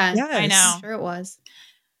was. Yeah, yes. I know. I'm sure it was.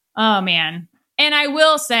 Oh man. And I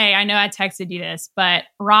will say, I know I texted you this, but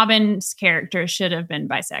Robin's character should have been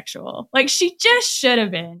bisexual. Like she just should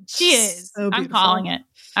have been. She is. So I'm calling it.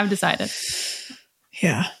 I've decided.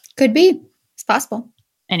 Yeah. Could be. It's possible.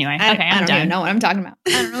 Anyway, I don't even know what I'm talking about.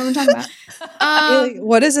 I don't know what I'm talking about.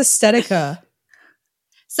 What is aesthetica?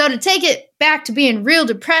 So to take it back to being real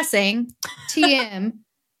depressing, TM.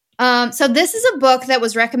 So this is a book that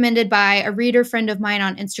was recommended by a reader friend of mine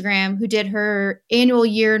on Instagram who did her annual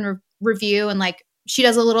year in review, and like she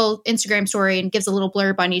does a little Instagram story and gives a little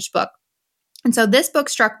blurb on each book. And so this book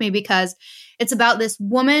struck me because it's about this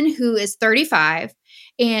woman who is 35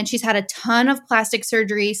 and she's had a ton of plastic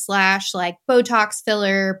surgery / like Botox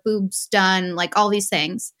filler, boobs done, like all these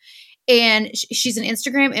things. And she's an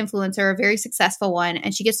Instagram influencer, a very successful one.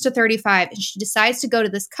 And she gets to 35 and she decides to go to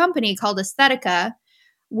this company called Aesthetica,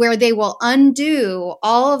 where they will undo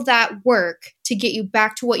all of that work to get you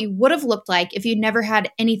back to what you would have looked like if you'd never had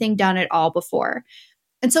anything done at all before.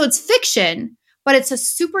 And so it's fiction, but it's a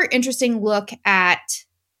super interesting look at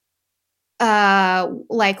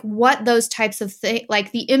like what those types of things,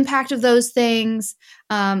 like the impact of those things,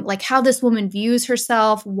 like how this woman views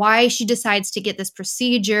herself, why she decides to get this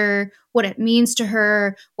procedure, what it means to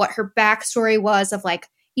her, what her backstory was of like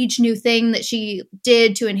each new thing that she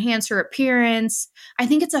did to enhance her appearance. I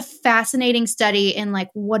think it's a fascinating study in like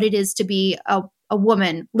what it is to be a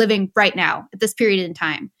woman living right now at this period in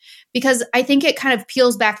time, because I think it kind of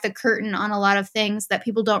peels back the curtain on a lot of things that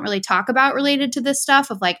people don't really talk about related to this stuff,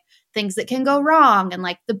 of like things that can go wrong and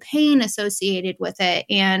like the pain associated with it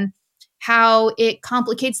and how it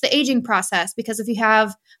complicates the aging process. Because if you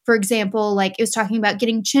have, for example, like it was talking about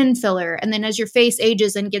getting chin filler, and then as your face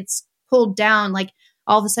ages and gets pulled down, like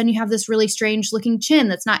all of a sudden you have this really strange looking chin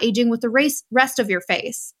that's not aging with the rest of your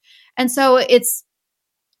face. And so it's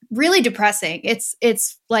really depressing.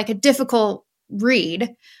 It's like a difficult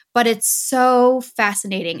read, but it's so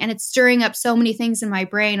fascinating, and it's stirring up so many things in my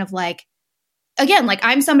brain of like, again, like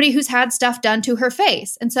I'm somebody who's had stuff done to her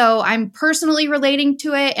face. And so I'm personally relating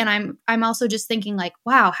to it. And I'm also just thinking like,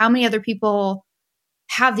 wow, how many other people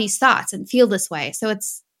have these thoughts and feel this way? So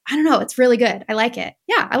I don't know. It's really good. I like it.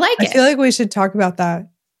 Yeah, I like it. I feel like we should talk about that.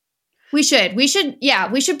 We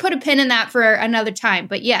should put a pin in that for another time.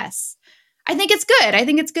 But yes, I think it's good. I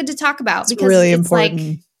think it's good to talk about because really it's important.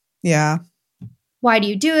 Like, yeah. Why do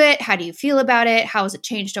you do it? How do you feel about it? How has it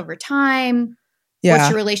changed over time? Yeah. What's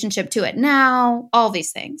your relationship to it now? All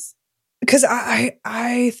these things. Because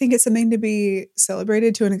I think it's something to be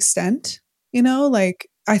celebrated to an extent, you know, like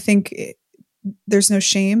I think there's no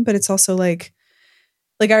shame, but it's also like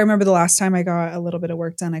I remember the last time I got a little bit of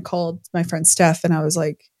work done, I called my friend Steph and I was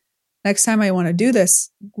like, next time I want to do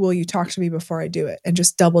this, will you talk to me before I do it and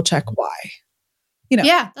just double check why? You know,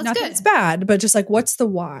 yeah, that's not good. that it's bad, but just like, what's the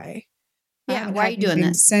why? Yeah, why are you doing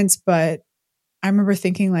this? Since, but I remember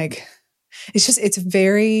thinking like, there's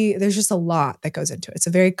just a lot that goes into it. It's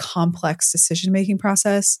a very complex decision-making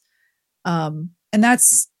process. And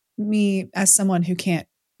that's me as someone who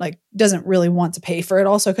doesn't really want to pay for it.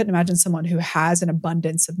 Also, I couldn't imagine someone who has an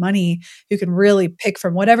abundance of money who can really pick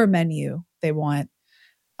from whatever menu they want.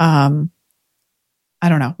 I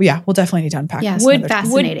don't know. Yeah, we'll definitely need to unpack this.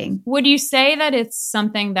 Fascinating. Would you say that it's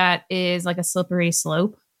something that is like a slippery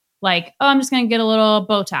slope? Like, oh, I'm just going to get a little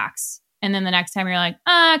Botox. And then the next time you're like,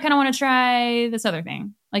 I kind of want to try this other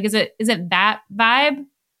thing. Like, is it that vibe?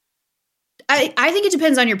 I think it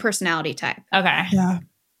depends on your personality type. Okay. Yeah.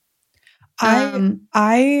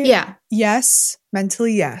 Yes,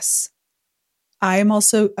 mentally, yes. I am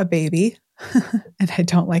also a baby and I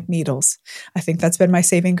don't like needles. I think that's been my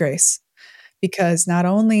saving grace because not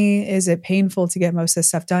only is it painful to get most of this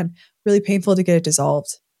stuff done, really painful to get it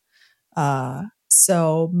dissolved.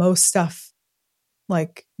 So most stuff,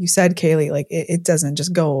 like you said, Kaleigh, like it doesn't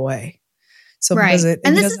just go away. So right.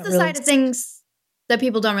 And this is the really side of things that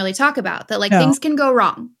people don't really talk about, that like things can go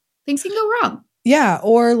wrong. Things can go wrong. Yeah.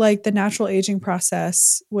 Or like the natural aging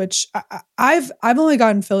process, which I've only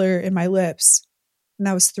gotten filler in my lips, and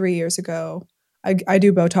that was 3 years ago. I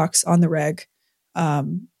do Botox on the reg.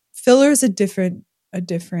 Filler is a different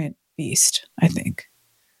beast, I think.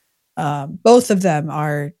 Both of them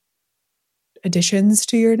are additions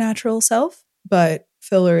to your natural self, but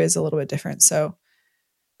filler is a little bit different. So,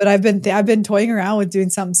 but I've been toying around with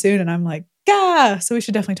doing something soon, and I'm like, so we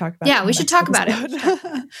should definitely talk about it. Yeah, we should talk about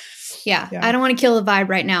it. Yeah, I don't want to kill the vibe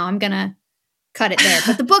right now. I'm gonna cut it there.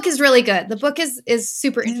 But the book is really good. The book is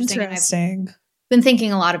super interesting. And I've been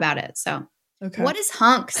thinking a lot about it. So, What is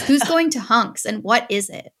hunks? Who's going to hunks, and what is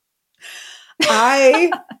it?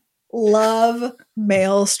 I love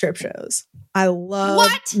male strip shows. I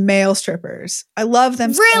love male strippers. I love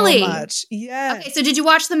them so much. Yeah. Okay, so did you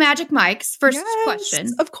watch the Magic Mike's? First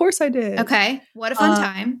question. Of course I did. Okay. What a fun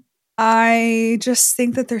time. I just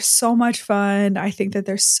think that they're so much fun. I think that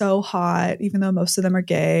they're so hot, even though most of them are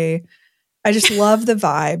gay. I just love the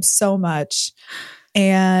vibe so much.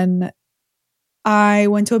 And I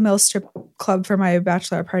went to a male strip club for my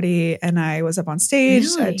bachelor party, and I was up on stage.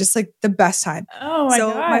 Really? Just like the best time. Oh my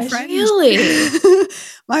gosh. My friend, really?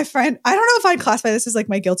 my friend, I don't know if I'd classify this as like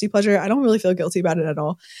my guilty pleasure. I don't really feel guilty about it at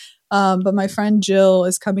all. But my friend Jill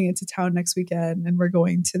is coming into town next weekend, and we're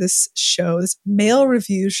going to this male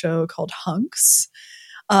review show called Hunks.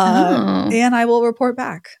 And I will report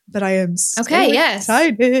back. But I am so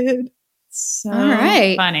excited. So all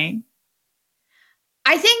right. Funny.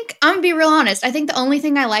 I think, I'm going to be real honest. I think the only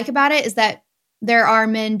thing I like about it is that there are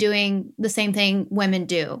men doing the same thing women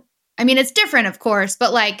do. I mean, it's different, of course,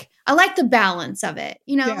 but like, I like the balance of it.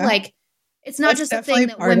 You know, like it's not just a thing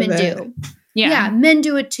that women do. Yeah, men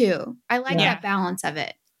do it too. I like that balance of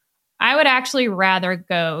it. I would actually rather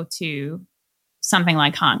go to something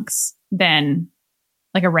like Hunks than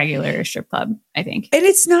like a regular strip club, I think. And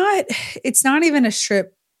it's not even a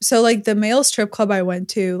strip. So like the male strip club I went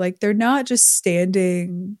to, like they're not just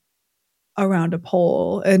standing around a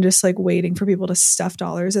pole and just like waiting for people to stuff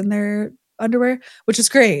dollars in their underwear, which is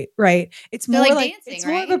great, right? It's They're more like like dancing, it's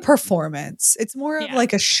more right? of a performance. It's more of Yeah.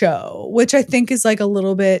 like a show, which I think is like a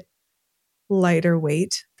little bit lighter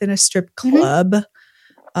weight than a strip club.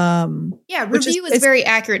 Yeah, which review is very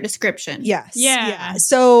accurate description. Yes. Yeah.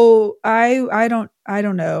 So I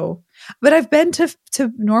don't know. But I've been to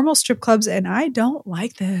normal strip clubs and I don't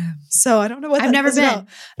like them. So I don't know what I've never been. I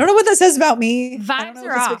don't know what that says about me. I don't Vibes know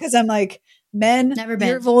are if it's off. because I'm like, men, Never you're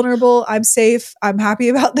been. vulnerable. I'm safe. I'm happy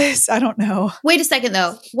about this. I don't know. Wait a second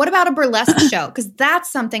though. What about a burlesque show? Because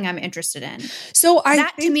that's something I'm interested in. So I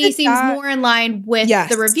That think to me seems more in line with Yes.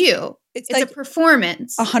 the review. It's like a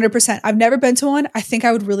performance. 100%. I've never been to one. I think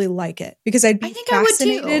I would really like it because I'd be I think I would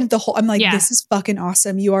too. fascinated. I'm like, Yeah. this is fucking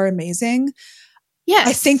awesome. You are amazing. Yes.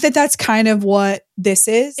 I think that's kind of what this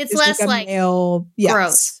is. It's is less a like male. Yes.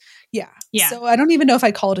 gross. Yeah. Yeah. So I don't even know if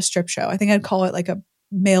I'd call it a strip show. I think I'd call it like a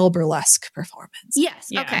male burlesque performance. Yes.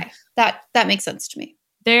 Yeah. Okay. That makes sense to me.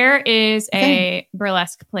 There is Okay. a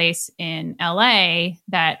burlesque place in LA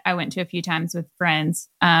that I went to a few times with friends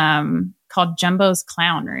called Jumbo's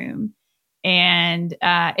Clown Room. And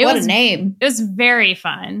What was a name. It was very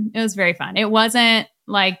fun. It was very fun. It wasn't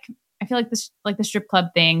like, I feel like the strip club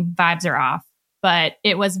thing, vibes are off, but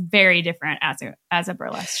it was very different as a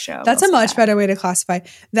burlesque show. That's a much better way to classify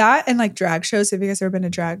that and like drag shows. Have you guys ever been to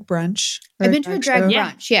drag brunch? or I've been to a drag show?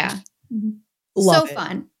 brunch. Yeah. Love so it.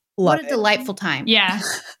 fun. Love What a it. delightful time. Yeah,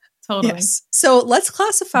 totally. Yes. So let's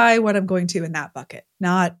classify what I'm going to in that bucket,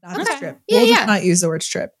 not the Okay. strip. Yeah, We'll yeah. just not use the word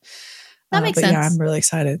strip. That makes but yeah, sense. I'm really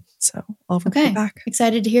excited. So I'll report Okay. back.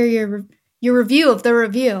 Excited to hear your review of the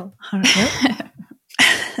review. All right.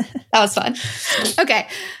 That was fun. Okay.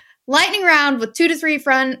 Lightning round with 2 to 3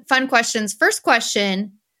 fun questions. First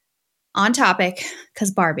question on topic,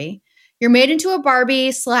 because Barbie. You're made into a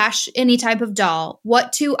Barbie / any type of doll.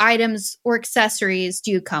 What 2 items or accessories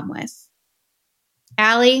do you come with?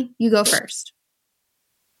 Allie, you go first.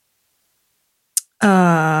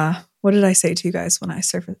 What did I say to you guys when I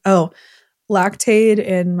surfaced? Oh, Lactaid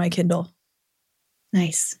and my Kindle.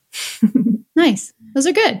 Nice. Nice. Those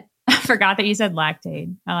are good. I forgot that you said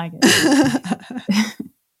Lactaid. I like it.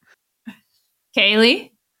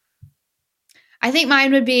 Kaleigh? I think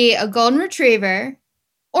mine would be a golden retriever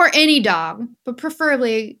or any dog, but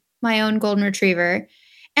preferably my own golden retriever.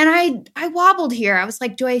 And I wobbled here. I was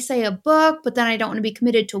like, do I say a book? But then I don't want to be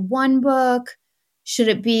committed to one book. Should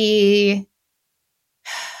it be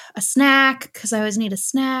a snack? Because I always need a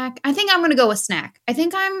snack. I think I'm going to go with snack. I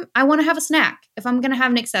think I want to have a snack if I'm going to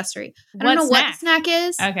have an accessory. I don't know what the snack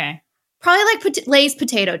is. Okay. Probably like Lay's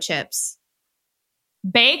potato chips.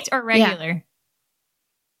 Baked or regular?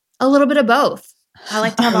 A little bit of both. I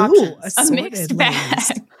like to have options. A mixed bag.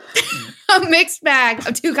 A mixed bag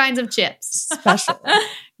of 2 kinds of chips. Special.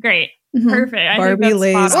 Great. Mhm. Perfect. Barbie I think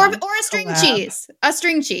Lay's. that's spot on. Or a string Collab. cheese. A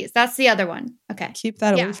string cheese. That's the other one. Okay. Keep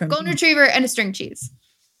that Yeah. away from Golden me. retriever and a string cheese.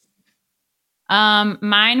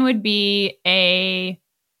 Mine would be a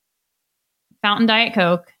fountain Diet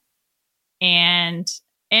Coke and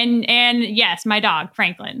yes, my dog,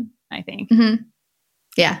 Franklin, I think. Mm-hmm.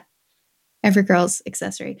 Yeah. Every girl's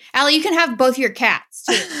accessory. Allie, you can have both your cats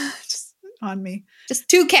too. Just on me. Just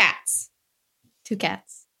 2 cats. 2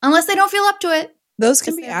 cats. Unless they don't feel up to it. Those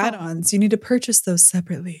can Just be their call. add-ons. You need to purchase those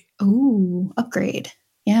separately. Ooh, upgrade.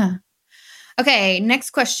 Yeah. Okay, next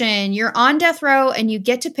question. You're on death row and you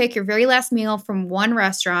get to pick your very last meal from one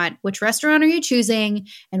restaurant. Which restaurant are you choosing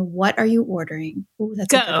and what are you ordering? Ooh,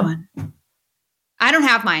 that's a good one. I don't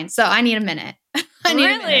have mine, so I need a minute. I need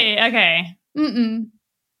a minute. Really? Okay. Mm-mm.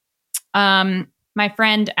 My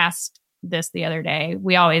friend asked this the other day.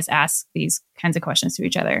 We always ask these kinds of questions to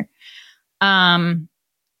each other. And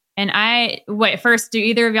first, do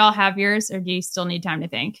either of y'all have yours or do you still need time to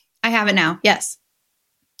think? I have it now. Yes.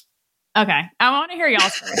 Okay. I want to hear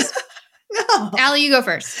y'all's first. No. Allie, you go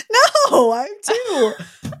first. No, I have 2.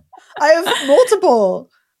 I have multiple.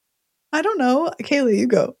 I don't know. Kaleigh, you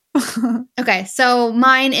go. Okay, so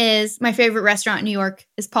mine is my favorite restaurant in New York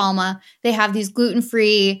is Palma. They have these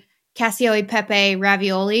gluten-free cacio e pepe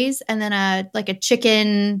raviolis and then a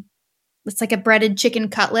chicken. It's like a breaded chicken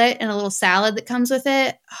cutlet and a little salad that comes with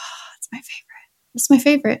it. Oh, it's my favorite. It's my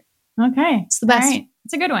favorite. Okay. It's the best. All right.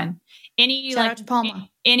 It's a good one. Any Shout out to Palma.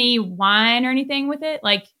 any wine or anything with it?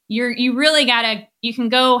 Like you really you can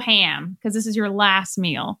go ham because this is your last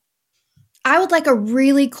meal. I would like a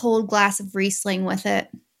really cold glass of Riesling with it.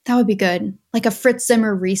 That would be good. Like a Fritz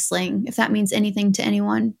Zimmer Riesling, if that means anything to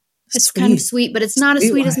anyone. It's kind of sweet, but it's not as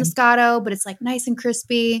sweet as wine. Moscato, but it's like nice and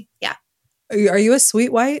crispy. Yeah. Are you a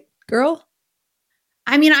sweet white girl?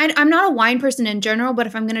 I mean, I'm not a wine person in general, but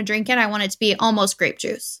if I'm going to drink it, I want it to be almost grape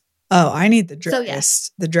juice. Oh, I need the So, driest,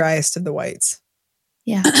 yes. the driest of the whites.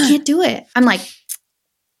 Yeah. I can't do it. I'm like,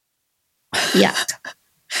 yeah.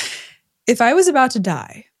 If I was about to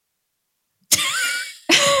die,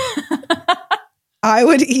 I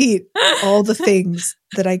would eat all the things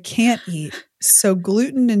that I can't eat. So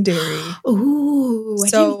gluten and dairy. Ooh, I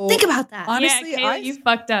didn't even think about that. Honestly, Kaleigh, you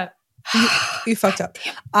fucked up. You fucked up.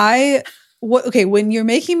 Okay, when you're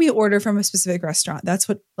making me order from a specific restaurant, that's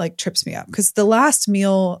what like trips me up. Because the last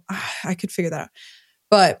meal, I could figure that out.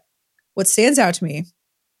 But what stands out to me,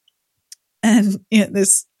 and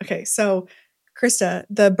so Krista,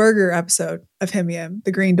 the burger episode of Himium,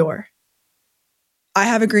 the green door. I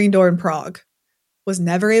have a green door in Prague. Was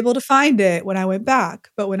never able to find it when I went back.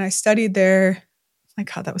 But when I studied there, my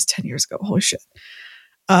God, that was 10 years ago. Holy shit.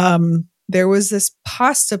 There was this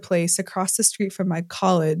pasta place across the street from my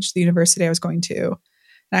college, the university I was going to.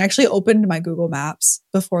 And I actually opened my Google Maps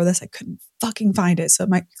before this. I couldn't fucking find it, so it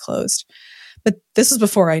might be closed. But this was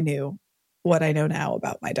before I knew what I know now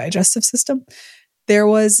about my digestive system. There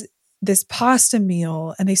was this pasta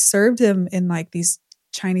meal, and they served them in like these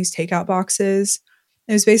Chinese takeout boxes.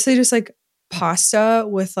 It was basically just like pasta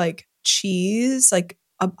with like cheese. Like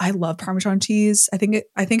I love Parmesan cheese. I think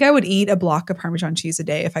I would eat a block of Parmesan cheese a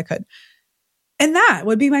day if I could. And that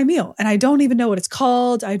would be my meal. And I don't even know what it's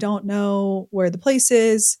called. I don't know where the place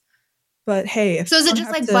is. But hey, so is it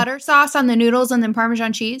just like butter sauce on the noodles and then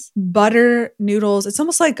Parmesan cheese? Butter noodles. It's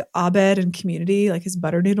almost like Abed and Community, like his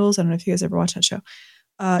butter noodles. I don't know if you guys ever watched that show.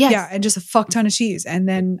 Yes. Yeah, and just a fuck ton of cheese. And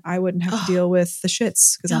then I wouldn't have to deal with the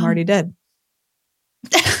shits because I'm already dead.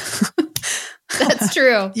 That's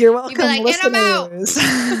true. You're welcome, like,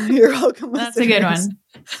 listeners. You're welcome, That's a good one.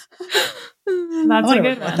 That's a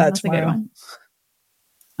good one. That's a good one.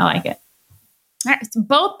 I like it. All right, so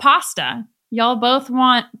both pasta. Y'all both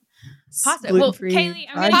want pasta. Well, Kaleigh,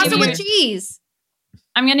 pasta with cheese.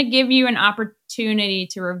 I'm going to give you an opportunity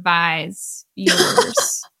to revise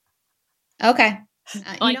yours. Okay.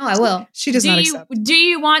 I will. She does not accept. Do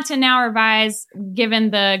you want to now revise given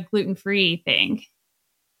the gluten-free thing?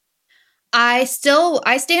 I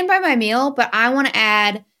stand by my meal, but I want to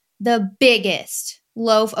add the biggest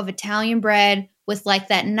loaf of Italian bread with like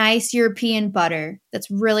that nice European butter that's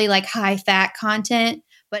really like high fat content,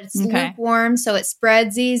 but it's lukewarm, so it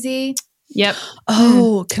spreads easy. Yep.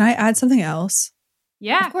 Oh, can I add something else?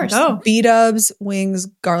 Yeah, of course. B-dubs, wings,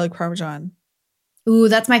 garlic parmesan. Ooh,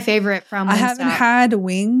 that's my favorite from Wingstop. I haven't had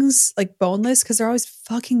wings like boneless because they're always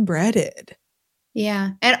fucking breaded.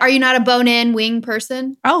 Yeah. And are you not a bone-in wing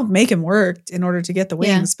person? I'll make them work in order to get the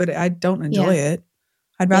wings, but I don't enjoy it.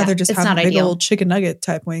 I'd rather just have big old chicken nugget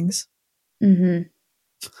type wings. Mm-hmm.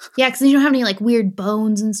 Yeah, because you don't have any like weird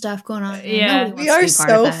bones and stuff going on. Yeah. We are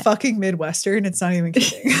so fucking Midwestern. It's not even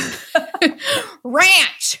kidding.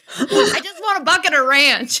 Ranch. I just want a bucket of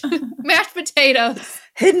ranch. Mashed potatoes.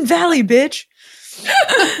 Hidden Valley, bitch.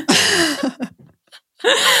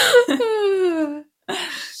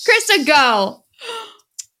 Krista, go.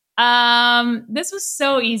 This was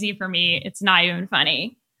so easy for me. It's not even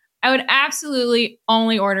funny. I would absolutely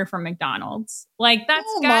only order from McDonald's. Like that's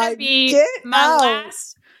gotta be my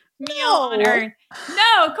last meal on earth.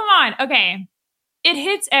 No, come on. Okay. It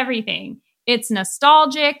hits everything. It's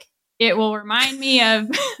nostalgic. It will remind me of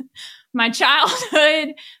my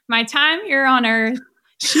childhood, my time here on earth.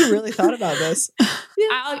 She really thought about this.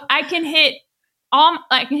 I can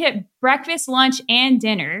hit breakfast, lunch, and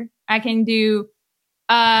dinner. I can do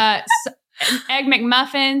an Egg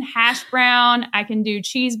McMuffin, hash brown. I can do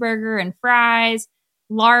cheeseburger and fries,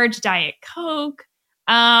 large Diet Coke.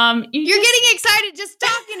 You're getting excited just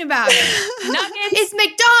talking about it. Nuggets. It's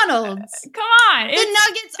McDonald's. Come on. The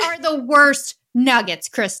nuggets are the worst nuggets,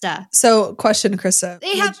 Krista. So, question, Krista.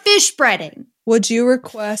 They have fish breading. Would you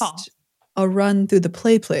request a run through the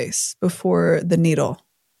play place before the needle?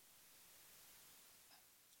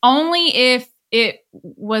 Only if it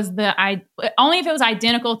was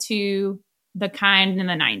identical to the kind in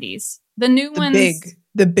the 90s. The new ones,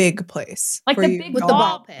 the big place, like the big with the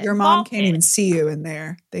ball pit. Your mom can't even see you in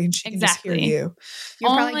there. She can just hear you.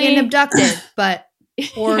 You're probably getting abducted, but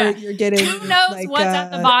you're getting who knows like, what's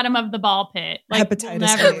at the bottom of the ball pit? Like,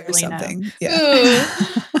 hepatitis A or something. Know. Yeah,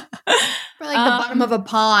 probably like the bottom of a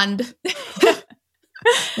pond.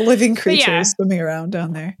 Living creatures swimming around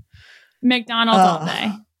down there. McDonald's all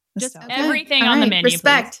day. Just everything on the menu.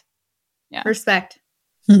 Respect. Please. Yeah. Respect.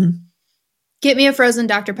 Get me a frozen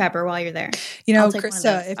Dr. Pepper while you're there. You know,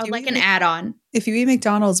 Krista, if you like an add-on. If you eat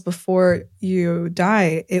McDonald's before you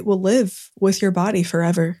die, it will live with your body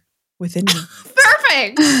forever within you.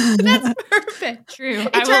 Perfect. That's perfect. True.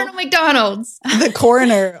 Eternal McDonald's. The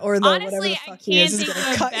coroner or the honestly, whatever the fuck I can't think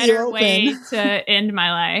of a better way to end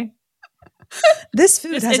my life. This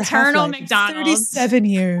food This has eternal a half-life of McDonald's. 37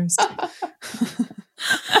 years.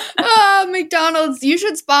 Oh, McDonald's, you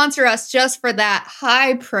should sponsor us just for that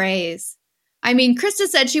high praise. I mean, Krista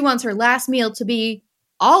said she wants her last meal to be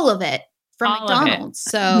all of it from All of it. McDonald's.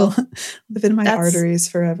 So Live in my that's- arteries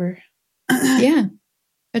forever. yeah,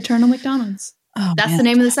 Eternal McDonald's. Oh, That's the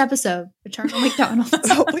name of this episode, Eternal McDonald's.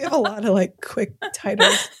 We have a lot of like quick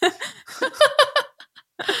titles.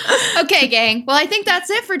 Okay, gang. Well, I think that's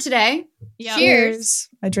it for today. Yep. Cheers.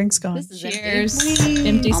 My drink's gone. This is Cheers. empty.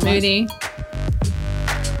 Empty Almost. smoothie.